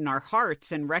infusing it in our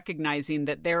hearts and recognizing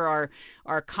that there are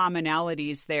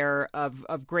commonalities there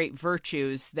of great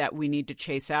virtues that we need to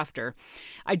chase after.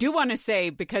 I do want to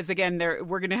say, because again,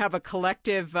 we're going to have a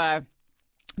collective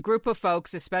group of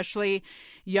folks, especially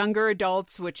younger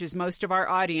adults, which is most of our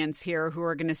audience here, who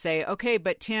are going to say, okay,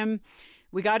 but Tim,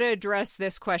 we got to address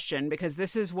this question because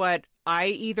this is what I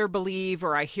either believe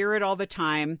or I hear it all the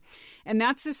time. And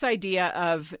that's this idea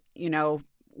of,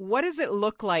 what does it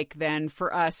look like then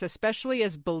for us, especially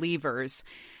as believers?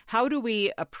 How do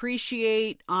we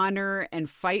appreciate, honor, and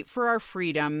fight for our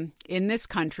freedom in this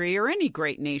country or any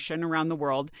great nation around the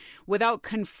world without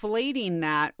conflating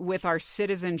that with our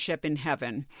citizenship in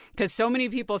heaven? Because so many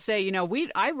people say,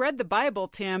 I read the Bible,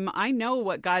 Tim. I know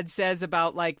what God says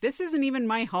about, this isn't even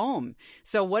my home.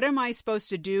 So what am I supposed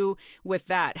to do with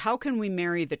that? How can we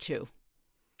marry the two?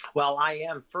 Well, I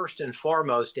am first and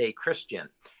foremost a Christian,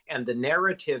 and the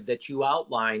narrative that you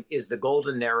outline is the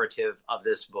golden narrative of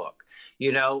this book.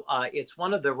 It's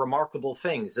one of the remarkable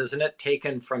things, isn't it,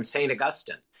 taken from St.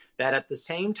 Augustine, that at the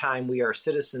same time we are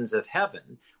citizens of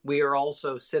heaven, we are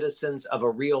also citizens of a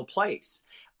real place.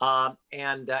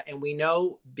 And we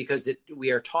know, because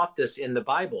we are taught this in the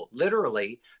Bible,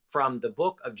 literally from the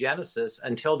book of Genesis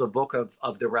until the book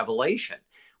of the Revelation.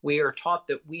 We are taught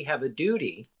that we have a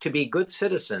duty to be good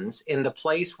citizens in the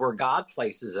place where God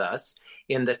places us,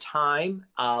 in the time,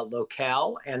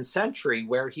 locale, and century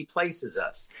where he places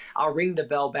us. I'll ring the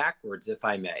bell backwards, if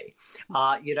I may.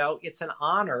 It's an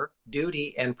honor,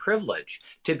 duty, and privilege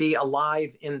to be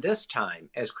alive in this time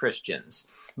as Christians.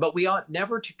 But we ought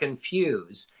never to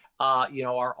confuse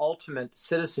our ultimate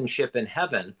citizenship in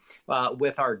heaven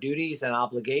with our duties and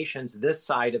obligations this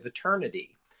side of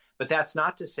eternity. But that's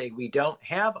not to say we don't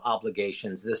have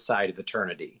obligations this side of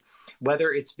eternity,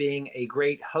 whether it's being a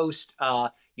great host,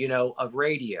 of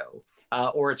radio,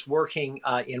 or it's working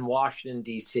in Washington,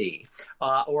 D.C.,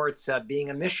 or it's being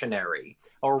a missionary,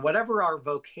 or whatever our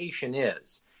vocation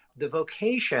is. The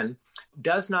vocation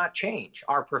does not change.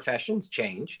 Our professions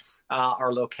change.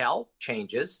 Our locale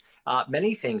changes.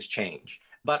 Many things change.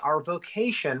 But our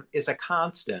vocation is a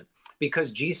constant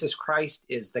because Jesus Christ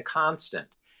is the constant.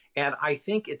 And I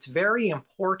think it's very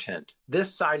important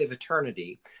this side of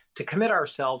eternity to commit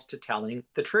ourselves to telling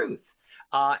the truth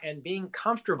and being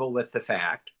comfortable with the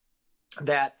fact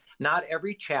that not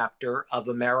every chapter of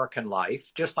American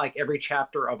life, just like every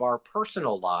chapter of our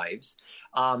personal lives,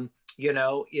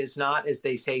 is not, as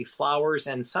they say, flowers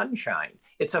and sunshine.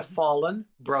 It's a fallen,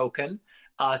 broken,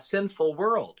 sinful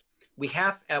world. We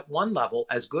have, at one level,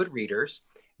 as good readers,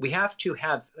 we have to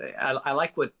have, I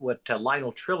like what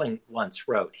Lionel Trilling once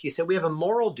wrote. He said, we have a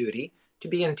moral duty to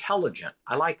be intelligent.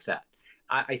 I like that.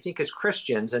 I think as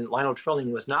Christians, and Lionel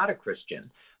Trilling was not a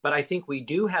Christian, but I think we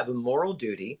do have a moral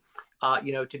duty,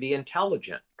 to be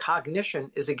intelligent.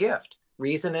 Cognition is a gift.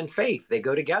 Reason and faith, they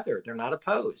go together. They're not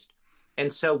opposed.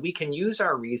 And so we can use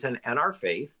our reason and our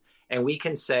faith, and we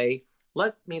can say,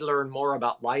 let me learn more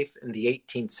about life in the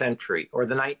 18th century or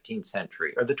the 19th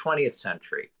century or the 20th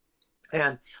century.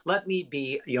 And let me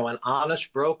be, an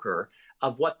honest broker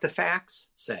of what the facts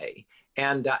say.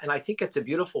 And I think it's a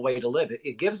beautiful way to live.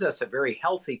 It gives us a very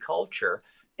healthy culture,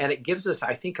 and it gives us,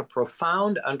 I think, a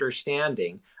profound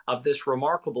understanding of this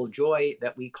remarkable joy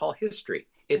that we call history.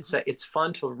 It's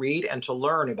fun to read and to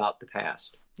learn about the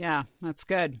past. Yeah, that's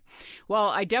good. Well,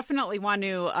 I definitely want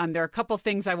to, there are a couple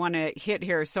things I want to hit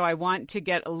here. So I want to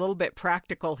get a little bit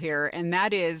practical here. And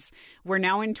that is, we're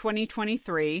now in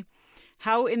 2023.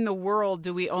 How in the world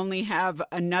do we only have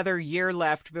another year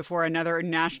left before another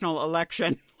national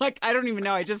election? I don't even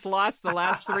know. I just lost the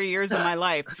last 3 years of my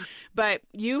life. But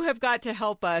you have got to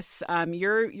help us.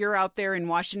 You're out there in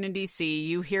Washington, D.C.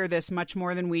 You hear this much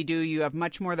more than we do. You have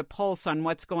much more the pulse on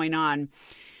what's going on.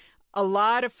 A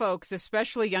lot of folks,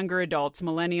 especially younger adults,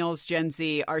 millennials, Gen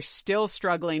Z, are still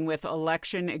struggling with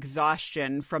election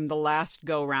exhaustion from the last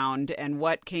go-round and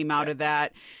what came out of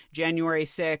that, January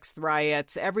 6th,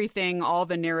 riots, everything, all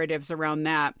the narratives around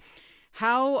that.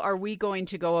 How are we going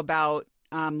to go about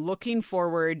looking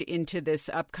forward into this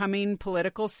upcoming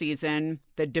political season,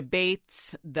 the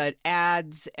debates, the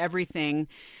ads, everything,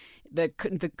 the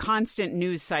constant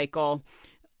news cycle?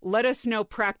 Let us know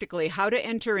practically how to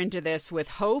enter into this with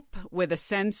hope, with a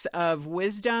sense of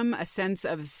wisdom, a sense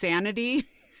of sanity.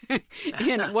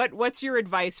 And what's your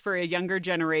advice for a younger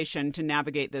generation to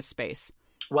navigate this space?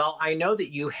 Well, I know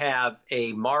that you have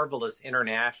a marvelous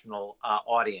international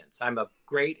audience. I'm a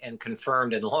great and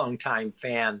confirmed and longtime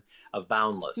fan of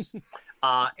Boundless.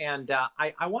 And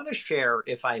I want to share,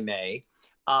 if I may,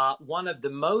 one of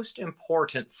the most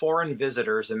important foreign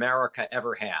visitors America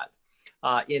ever had.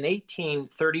 In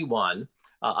 1831,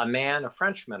 a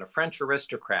Frenchman, a French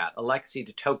aristocrat, Alexis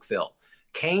de Tocqueville,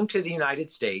 came to the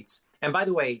United States. And by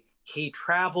the way, he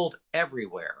traveled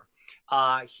everywhere.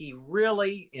 He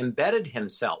really embedded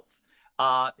himself.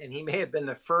 And he may have been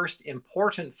the first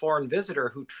important foreign visitor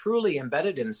who truly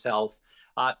embedded himself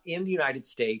in the United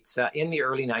States in the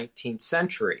early 19th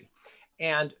century.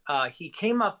 And he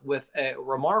came up with a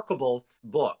remarkable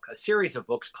book, a series of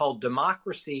books called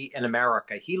Democracy in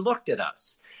America. He looked at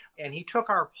us and he took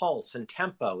our pulse and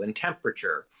tempo and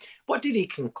temperature. What did he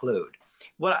conclude?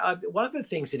 One of the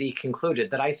things that he concluded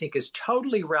that I think is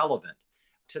totally relevant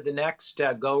to the next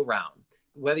go round,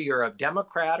 whether you're a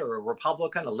Democrat or a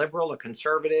Republican, a liberal, a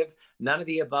conservative, none of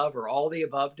the above or all the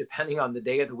above, depending on the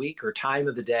day of the week or time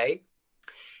of the day,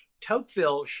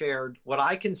 Tocqueville shared what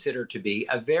I consider to be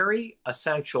a very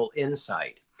essential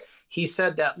insight. He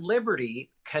said that liberty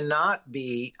cannot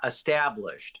be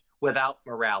established without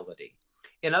morality.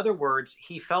 In other words,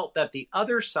 he felt that the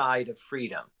other side of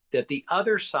freedom, that the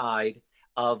other side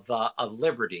of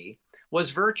liberty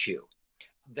was virtue,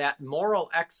 that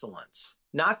moral excellence,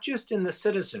 not just in the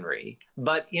citizenry,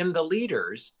 but in the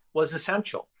leaders, was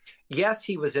essential. Yes,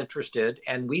 he was interested,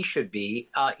 and we should be,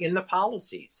 in the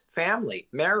policies, family,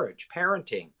 marriage,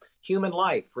 parenting, human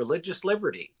life, religious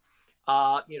liberty.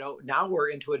 Now we're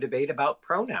into a debate about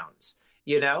pronouns,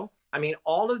 I mean,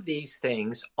 all of these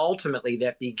things ultimately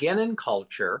that begin in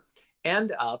culture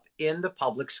end up in the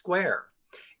public square.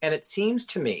 And it seems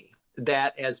to me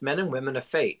that as men and women of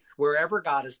faith, wherever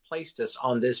God has placed us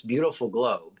on this beautiful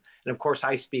globe, and of course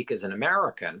I speak as an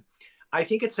American, I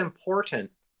think it's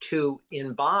important to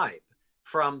imbibe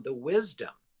from the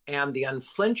wisdom and the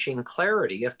unflinching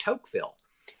clarity of Tocqueville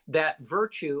that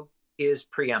virtue is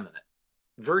preeminent.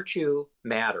 Virtue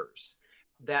matters.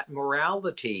 That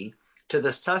morality to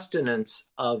the sustenance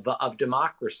of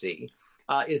democracy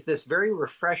is this very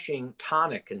refreshing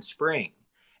tonic and spring.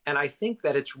 And I think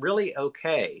that it's really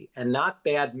okay and not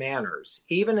bad manners,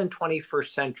 even in 21st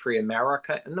century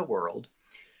America and the world,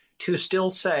 to still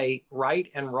say right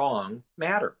and wrong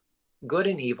matter. Good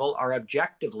and evil are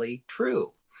objectively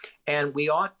true. And we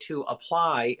ought to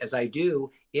apply, as I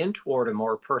do, in Toward a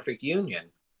More Perfect Union,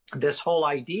 this whole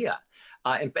idea.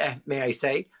 And may I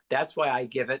say, that's why I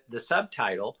give it the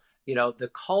subtitle, the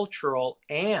cultural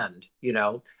and,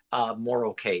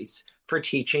 moral case for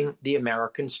teaching the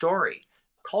American story.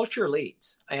 Culture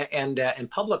leads, and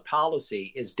public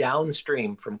policy is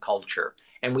downstream from culture.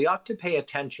 And we ought to pay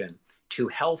attention to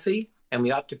healthy, and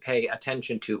we ought to pay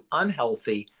attention to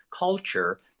unhealthy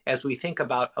culture as we think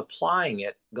about applying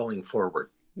it going forward.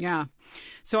 Yeah.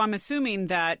 So I'm assuming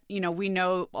that, we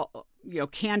know,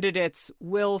 candidates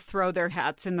will throw their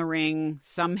hats in the ring.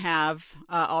 Some have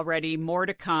already, more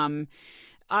to come.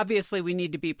 Obviously, we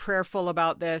need to be prayerful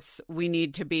about this. We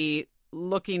need to be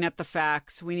looking at the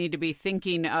facts. We need to be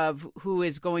thinking of who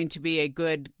is going to be a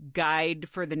good guide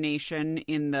for the nation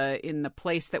in the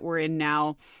place that we're in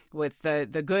now, with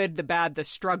the good, the bad, the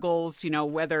struggles,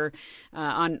 whether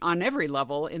on every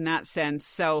level in that sense.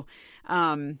 So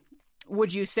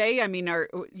would you say,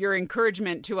 your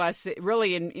encouragement to us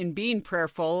really in being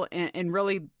prayerful and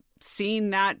really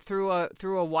seeing that through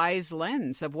a wise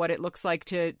lens of what it looks like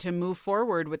to move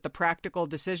forward with the practical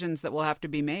decisions that will have to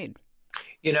be made?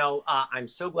 I'm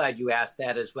so glad you asked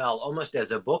that as well, almost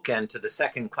as a bookend to the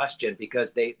second question,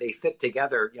 because they fit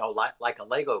together, like a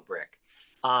Lego brick.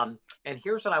 And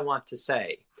here's what I want to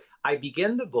say. I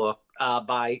begin the book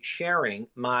by sharing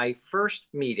my first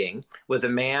meeting with a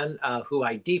man who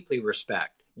I deeply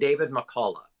respect, David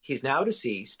McCullough. He's now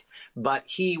deceased, but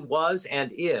he was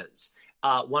and is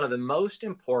one of the most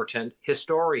important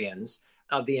historians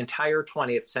of the entire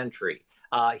 20th century.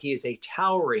 He is a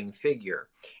towering figure.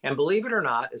 And believe it or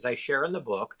not, as I share in the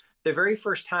book, the very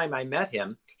first time I met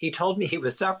him, he told me he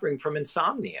was suffering from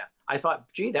insomnia. I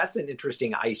thought, gee, that's an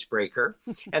interesting icebreaker.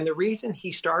 And the reason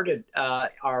he started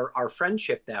our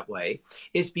friendship that way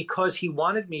is because he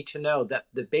wanted me to know that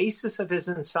the basis of his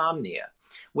insomnia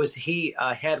was he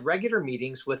had regular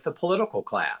meetings with the political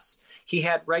class. He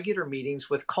had regular meetings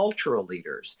with cultural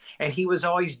leaders, and he was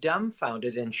always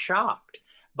dumbfounded and shocked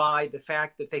by the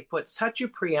fact that they put such a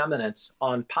preeminence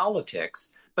on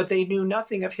politics, but they knew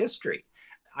nothing of history.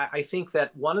 I think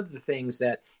that one of the things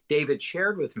that David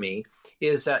shared with me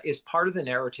is part of the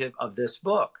narrative of this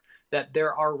book, that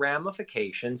there are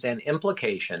ramifications and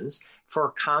implications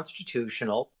for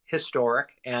constitutional,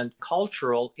 historic, and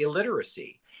cultural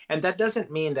illiteracy. And that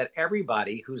doesn't mean that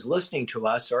everybody who's listening to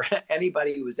us or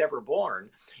anybody who was ever born,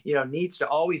 needs to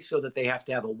always feel that they have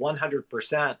to have a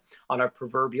 100% on a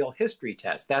proverbial history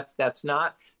test. That's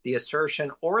not the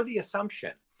assertion or the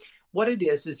assumption. What it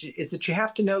is that you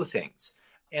have to know things,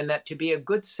 and that to be a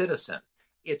good citizen,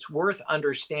 it's worth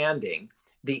understanding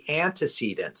the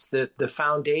antecedents, the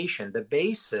foundation, the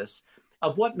basis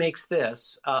of what makes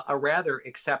this a rather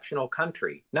exceptional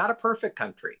country, not a perfect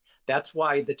country. That's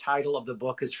why the title of the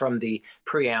book is from the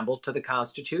preamble to the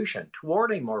Constitution,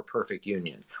 Toward a More Perfect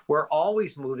Union. We're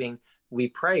always moving, we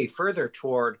pray, further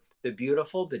toward the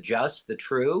beautiful, the just, the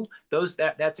true. That's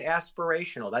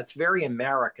aspirational. That's very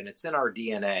American. It's in our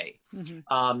DNA.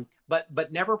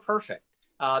 But never perfect.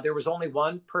 There was only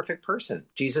one perfect person,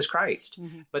 Jesus Christ.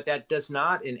 But that does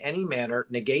not in any manner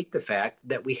negate the fact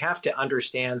that we have to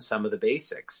understand some of the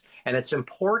basics. And it's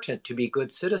important to be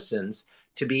good citizens,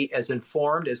 to be as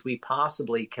informed as we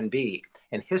possibly can be.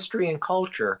 And history and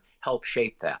culture help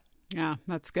shape that. Yeah,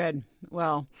 that's good.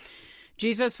 Well,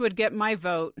 Jesus would get my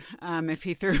vote if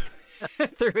he threw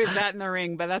his hat in the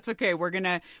ring, but that's okay. We're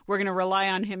gonna rely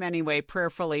on him anyway,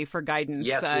 prayerfully, for guidance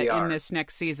in this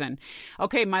next season.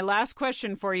 Okay, my last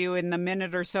question for you in the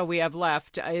minute or so we have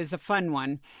left is a fun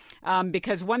one,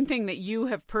 because one thing that you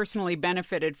have personally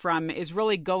benefited from is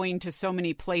really going to so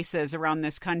many places around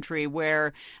this country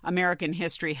where American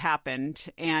history happened,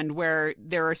 and where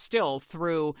there are still,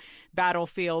 through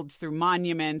battlefields, through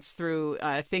monuments, through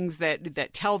things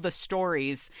that tell the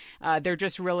stories. They're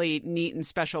just really neat and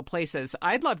special places.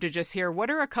 I'd love to just hear, what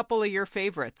are a couple of your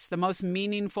favorites, the most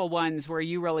meaningful ones where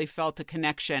you really felt a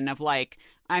connection of like,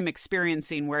 I'm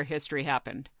experiencing where history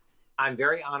happened? I'm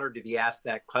very honored to be asked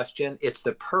that question. It's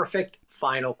the perfect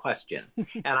final question.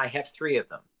 And I have three of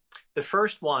them. The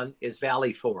first one is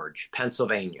Valley Forge,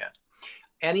 Pennsylvania.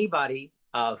 Anybody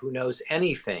who knows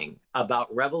anything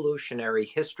about Revolutionary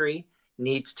history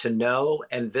needs to know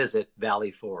and visit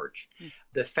Valley Forge.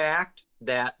 The fact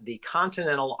that the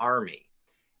Continental Army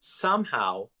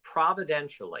somehow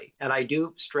providentially, and I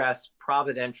do stress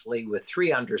providentially with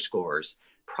 3 underscores,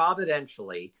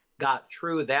 providentially got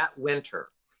through that winter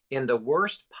in the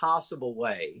worst possible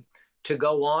way to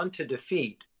go on to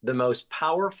defeat the most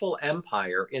powerful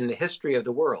empire in the history of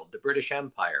the world, the British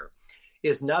Empire,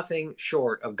 is nothing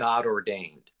short of God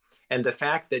ordained. And the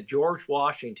fact that George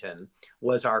Washington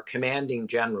was our commanding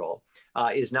general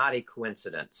is not a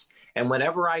coincidence. And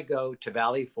whenever I go to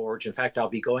Valley Forge, in fact, I'll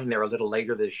be going there a little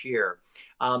later this year,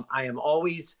 I am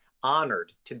always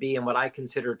honored to be in what I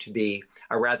consider to be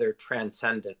a rather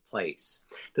transcendent place.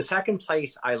 The second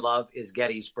place I love is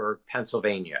Gettysburg,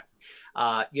 Pennsylvania.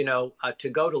 To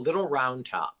go to Little Round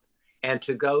Top and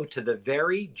to go to the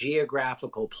very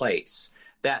geographical place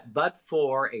that, but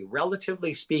for a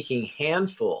relatively speaking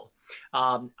handful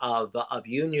of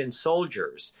Union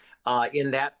soldiers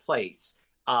in that place,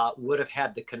 would have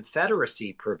had the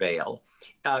Confederacy prevail,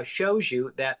 shows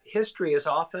you that history is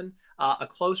often a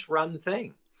close-run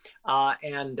thing.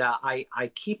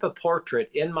 I keep a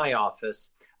portrait in my office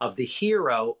of the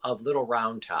hero of Little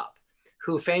Round Top,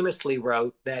 who famously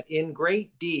wrote that in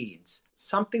great deeds,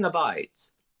 something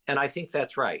abides. And I think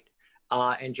that's right.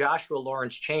 And Joshua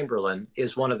Lawrence Chamberlain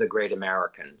is one of the great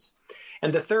Americans.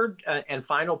 And the third and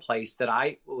final place that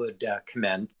I would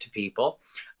commend to people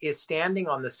is standing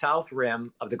on the south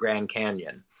rim of the Grand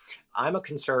Canyon. I'm a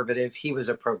conservative. He was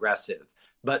a progressive.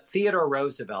 But Theodore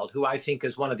Roosevelt, who I think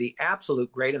is one of the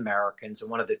absolute great Americans and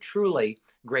one of the truly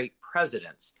great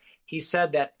presidents, he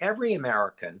said that every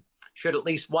American should at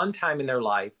least one time in their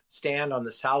life stand on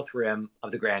the south rim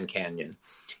of the Grand Canyon.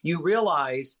 You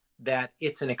realize that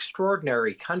it's an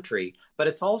extraordinary country, but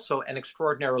it's also an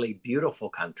extraordinarily beautiful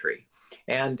country.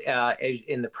 And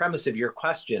in the premise of your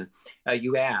question,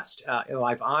 you asked,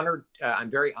 I'm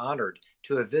very honored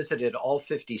to have visited all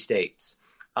 50 states.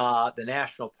 The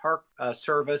National Park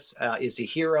Service is a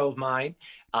hero of mine.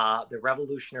 The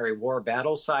Revolutionary War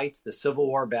battle sites, the Civil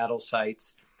War battle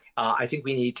sites. I think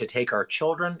we need to take our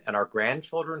children and our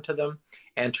grandchildren to them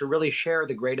and to really share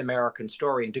the great American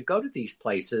story and to go to these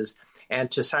places and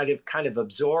to kind of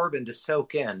absorb and to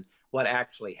soak in what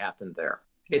actually happened there.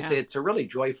 It's a really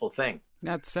joyful thing.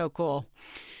 That's so cool.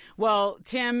 Well,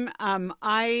 Tim,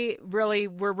 we're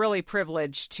really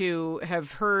privileged to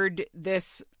have heard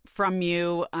this from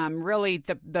you. Really,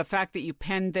 the fact that you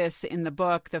penned this in the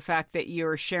book, the fact that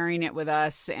you're sharing it with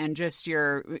us, and just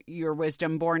your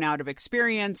wisdom born out of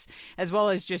experience, as well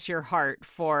as just your heart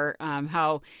for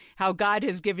how God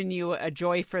has given you a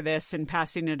joy for this and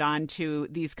passing it on to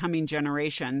these coming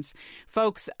generations.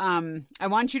 Folks, I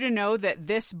want you to know that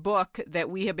this book that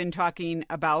we have been talking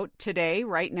about today,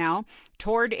 right now,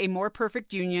 Toward a More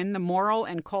Perfect Union, the Moral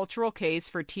and Cultural Case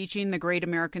for Teaching the Great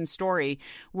American Story,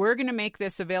 we're going to make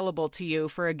this available to you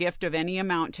for a gift of any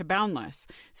amount to Boundless.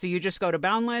 So you just go to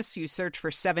Boundless, you search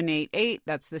for 788,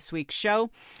 that's this week's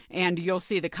show, and you'll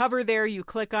see the cover there. You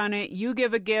click on it, you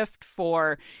give a gift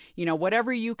for,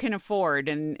 whatever you can afford.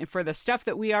 And for the stuff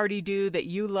that we already do that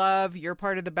you love, you're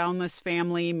part of the Boundless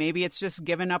family. Maybe it's just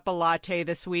giving up a latte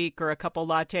this week or a couple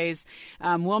lattes.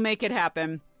 We'll make it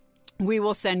happen. We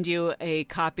will send you a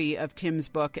copy of Tim's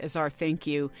book as our thank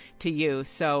you to you.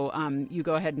 So you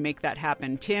go ahead and make that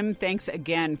happen. Tim, thanks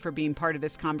again for being part of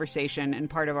this conversation and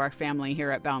part of our family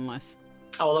here at Boundless.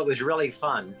 Oh, well, it was really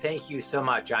fun. Thank you so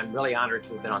much. I'm really honored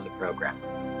to have been on the program.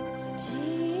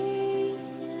 Jesus,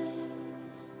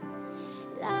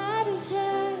 light of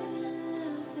heaven,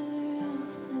 lover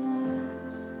of the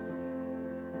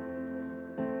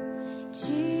lost.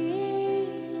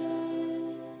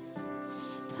 Jesus,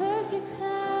 perfect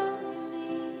love, you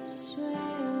meet us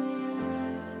where we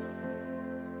are.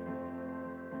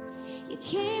 You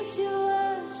came to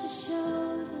us to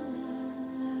show the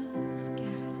love of God.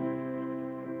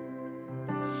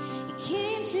 You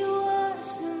came to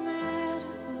us no matter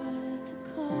what the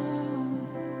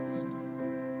cost.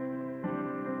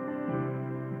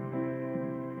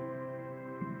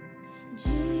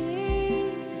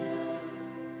 Jesus,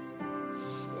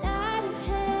 light of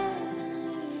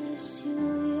heaven, lead us to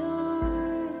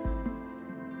your.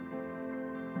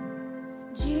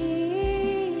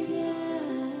 Jesus,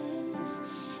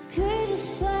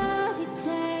 greatest love, you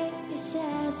take us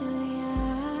as we are.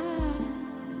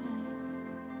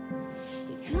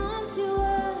 You come to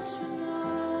us when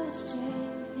all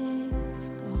strength is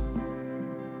gone.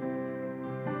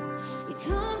 You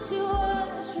come to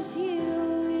us with you,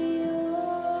 we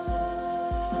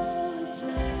all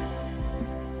can.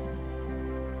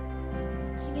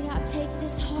 Sing it out, take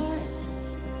this heart.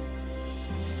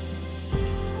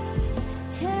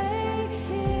 Take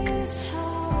this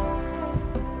heart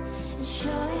and show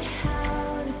it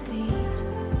how to beat.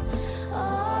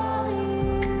 All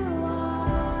you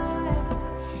are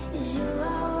is who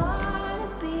I wanna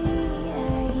be.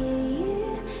 I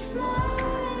give you my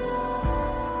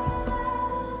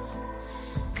love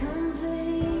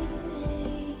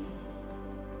completely.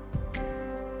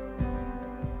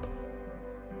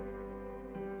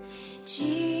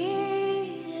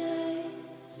 Jesus,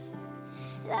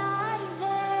 light of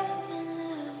heaven,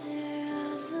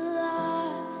 lover of the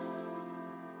lost.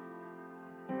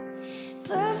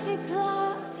 Perfect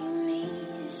love, you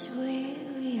meet us where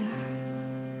we are.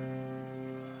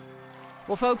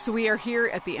 Well, folks, we are here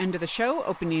at the end of the show,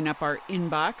 opening up our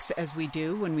inbox as we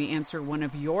do when we answer one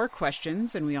of your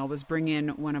questions, and we always bring in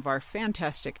one of our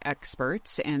fantastic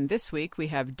experts. And this week we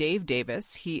have Dave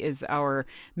Davis. He is our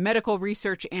medical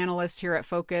research analyst here at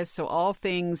Focus, so all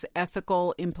things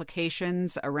ethical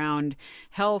implications around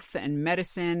health and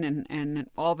medicine and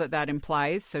all that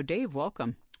implies. So, Dave,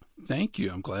 welcome. Thank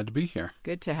you. I'm glad to be here.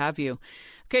 Good to have you.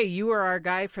 Okay, you are our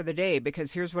guy for the day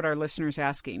because here's what our listener's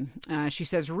asking. She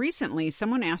says, recently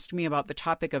someone asked me about the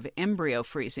topic of embryo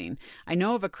freezing. I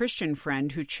know of a Christian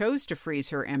friend who chose to freeze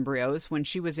her embryos when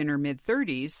she was in her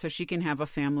mid-30s so she can have a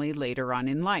family later on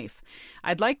in life.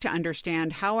 I'd like to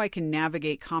understand how I can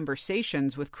navigate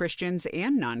conversations with Christians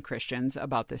and non-Christians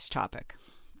about this topic.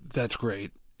 That's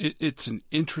great. It's an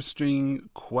interesting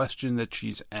question that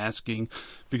she's asking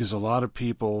because a lot of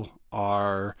people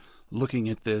are looking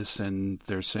at this and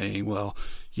they're saying, well,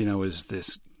 is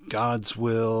this God's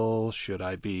will? Should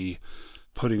I be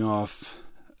putting off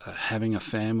having a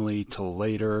family till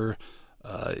later?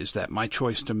 Is that my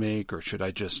choice to make, or should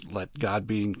I just let God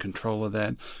be in control of that?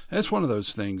 And it's one of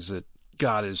those things that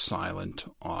God is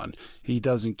silent on. He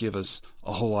doesn't give us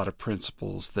a whole lot of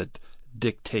principles that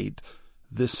dictate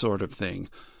this sort of thing.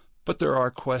 But there are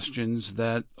questions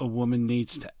that a woman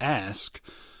needs to ask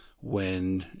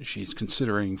when she's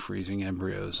considering freezing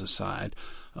embryos aside.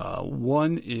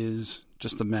 One is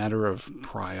just a matter of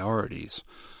priorities.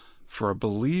 For a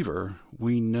believer,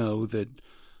 we know that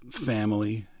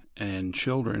family and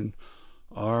children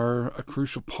are a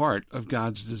crucial part of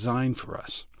God's design for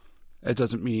us. It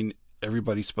doesn't mean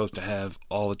everybody's supposed to have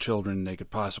all the children they could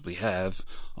possibly have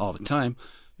all the time.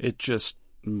 It just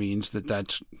means that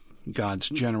that's God's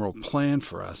general plan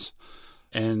for us.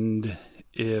 And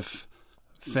if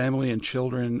family and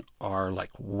children are like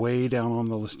way down on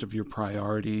the list of your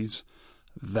priorities,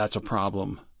 that's a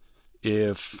problem.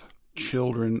 If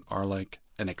children are like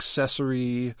an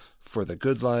accessory for the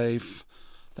good life,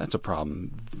 that's a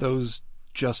problem. Those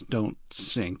just don't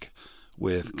sync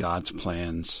with God's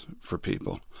plans for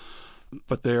people.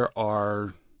 But there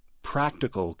are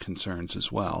practical concerns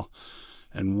as well.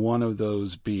 And one of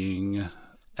those being,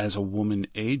 as a woman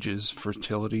ages,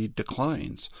 fertility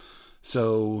declines.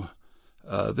 So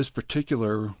this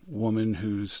particular woman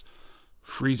who's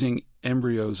freezing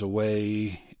embryos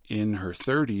away in her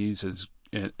 30s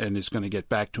and is going to get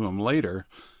back to them later,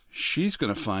 she's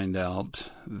going to find out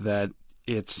that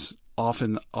it's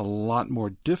often a lot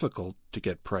more difficult to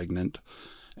get pregnant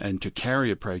and to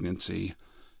carry a pregnancy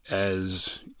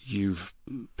as you've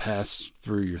passed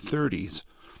through your 30s.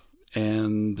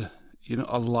 And,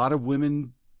 a lot of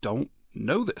women don't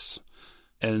know this.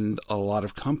 And a lot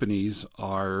of companies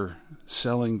are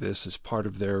selling this as part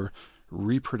of their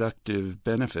reproductive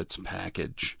benefits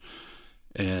package.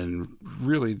 and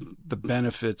really the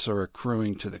benefits are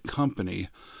accruing to the company,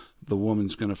 the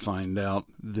woman's going to find out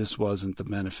this wasn't the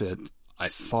benefit I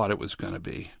thought it was going to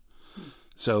be.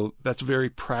 So that's a very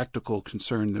practical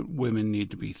concern that women need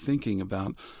to be thinking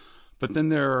about. But then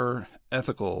there are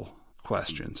ethical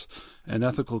questions and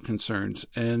ethical concerns,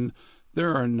 and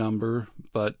there are a number,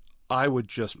 but I would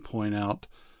just point out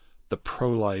the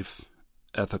pro-life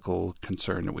ethical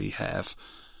concern that we have.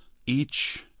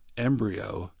 Each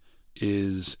embryo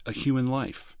is a human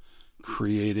life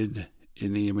created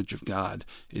in the image of God.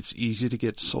 It's easy to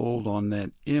get sold on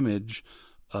that image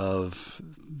of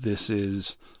this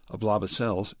is a blob of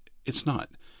cells. It's not.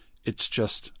 It's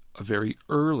just a very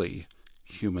early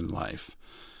human life.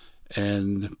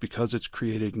 And because it's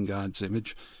created in God's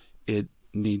image, it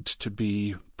needs to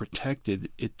be protected.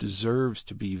 It deserves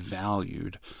to be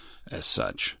valued as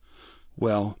such.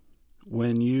 Well,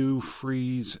 when you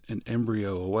freeze an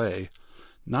embryo away,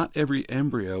 not every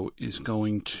embryo is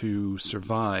going to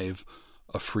survive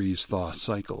a freeze-thaw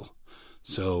cycle.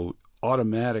 So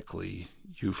automatically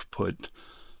you've put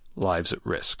lives at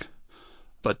risk.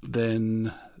 But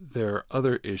then there are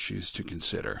other issues to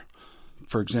consider.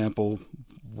 For example,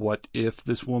 what if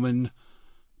this woman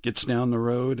gets down the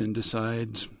road and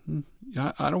decides,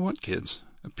 I don't want kids?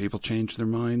 People change their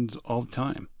minds all the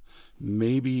time.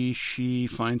 Maybe she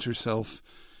finds herself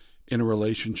in a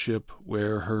relationship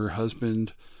where her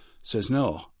husband says,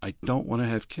 no, I don't want to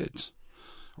have kids.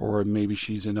 Or maybe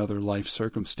she's in other life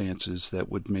circumstances that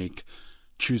would make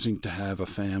choosing to have a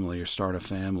family or start a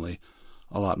family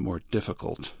a lot more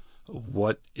difficult.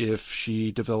 What if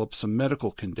she develops a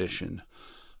medical condition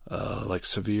like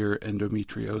severe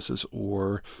endometriosis,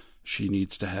 or she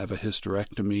needs to have a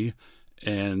hysterectomy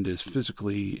and is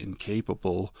physically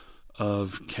incapable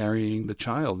of carrying the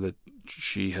child that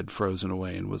she had frozen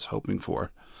away and was hoping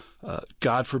for?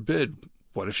 God forbid,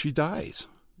 what if she dies?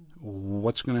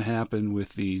 What's going to happen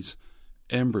with these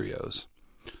embryos?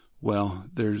 Well,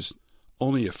 there's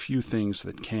only a few things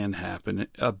that can happen.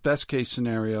 A best case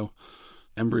scenario,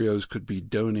 embryos could be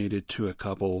donated to a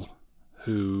couple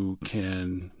who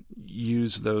can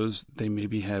use those. They may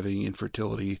be having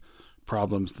infertility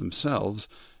problems themselves,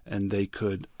 and they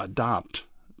could adopt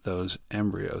those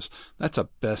embryos. That's a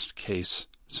best case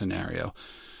scenario.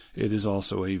 It is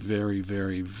also a very,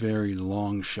 very, very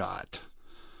long shot.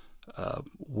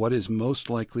 What is most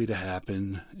likely to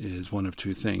happen is one of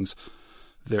two things.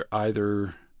 They're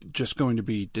either just going to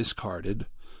be discarded,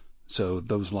 so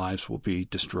those lives will be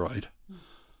destroyed,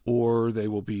 or they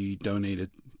will be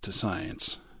donated to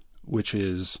science, which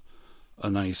is a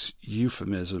nice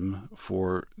euphemism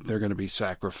for they're going to be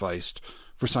sacrificed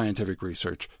for scientific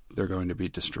research. They're going to be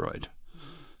destroyed.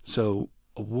 So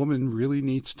a woman really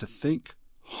needs to think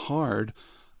hard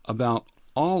about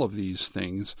all of these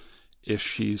things if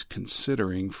she's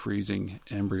considering freezing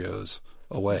embryos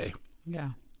away.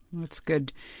 Yeah, that's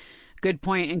good. Good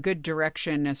point and good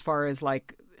direction as far as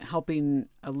like helping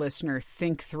a listener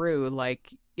think through, like,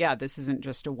 yeah, this isn't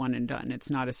just a one and done. It's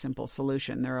not a simple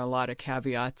solution. There are a lot of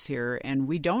caveats here, and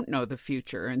we don't know the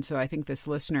future. And so I think this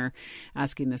listener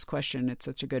asking this question, it's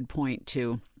such a good point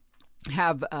to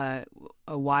have a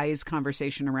wise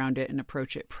conversation around it and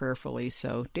approach it prayerfully.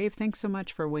 So, Dave, thanks so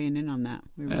much for weighing in on that.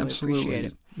 We really appreciate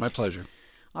it. My pleasure.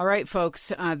 All right,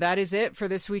 folks, that is it for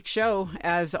this week's show.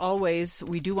 As always,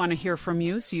 we do want to hear from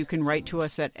you, so you can write to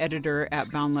us at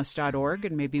editor@boundless.org,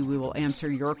 and maybe we will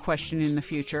answer your question in the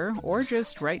future, or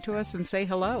just write to us and say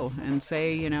hello and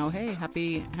say, hey,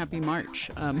 happy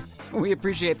March. We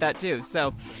appreciate that too.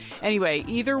 So anyway,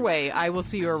 either way, I will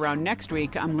see you around next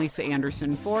week. I'm Lisa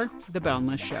Anderson for The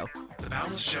Boundless Show. The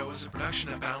Boundless Show is a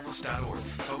production of boundless.org.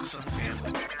 Focus on the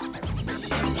family.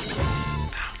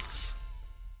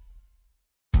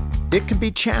 It can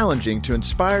be challenging to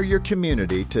inspire your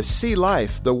community to see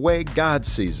life the way God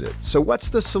sees it. So what's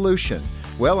the solution?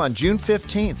 Well, on June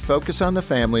 15th, Focus on the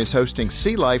Family is hosting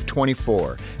See Life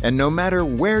 24. And no matter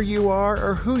where you are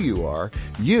or who you are,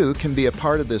 you can be a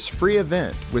part of this free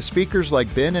event with speakers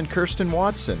like Ben and Kirsten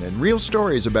Watson and real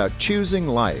stories about choosing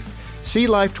life. See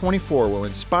Life 24 will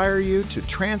inspire you to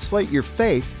translate your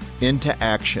faith into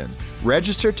action.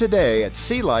 Register today at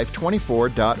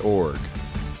seelife24.org.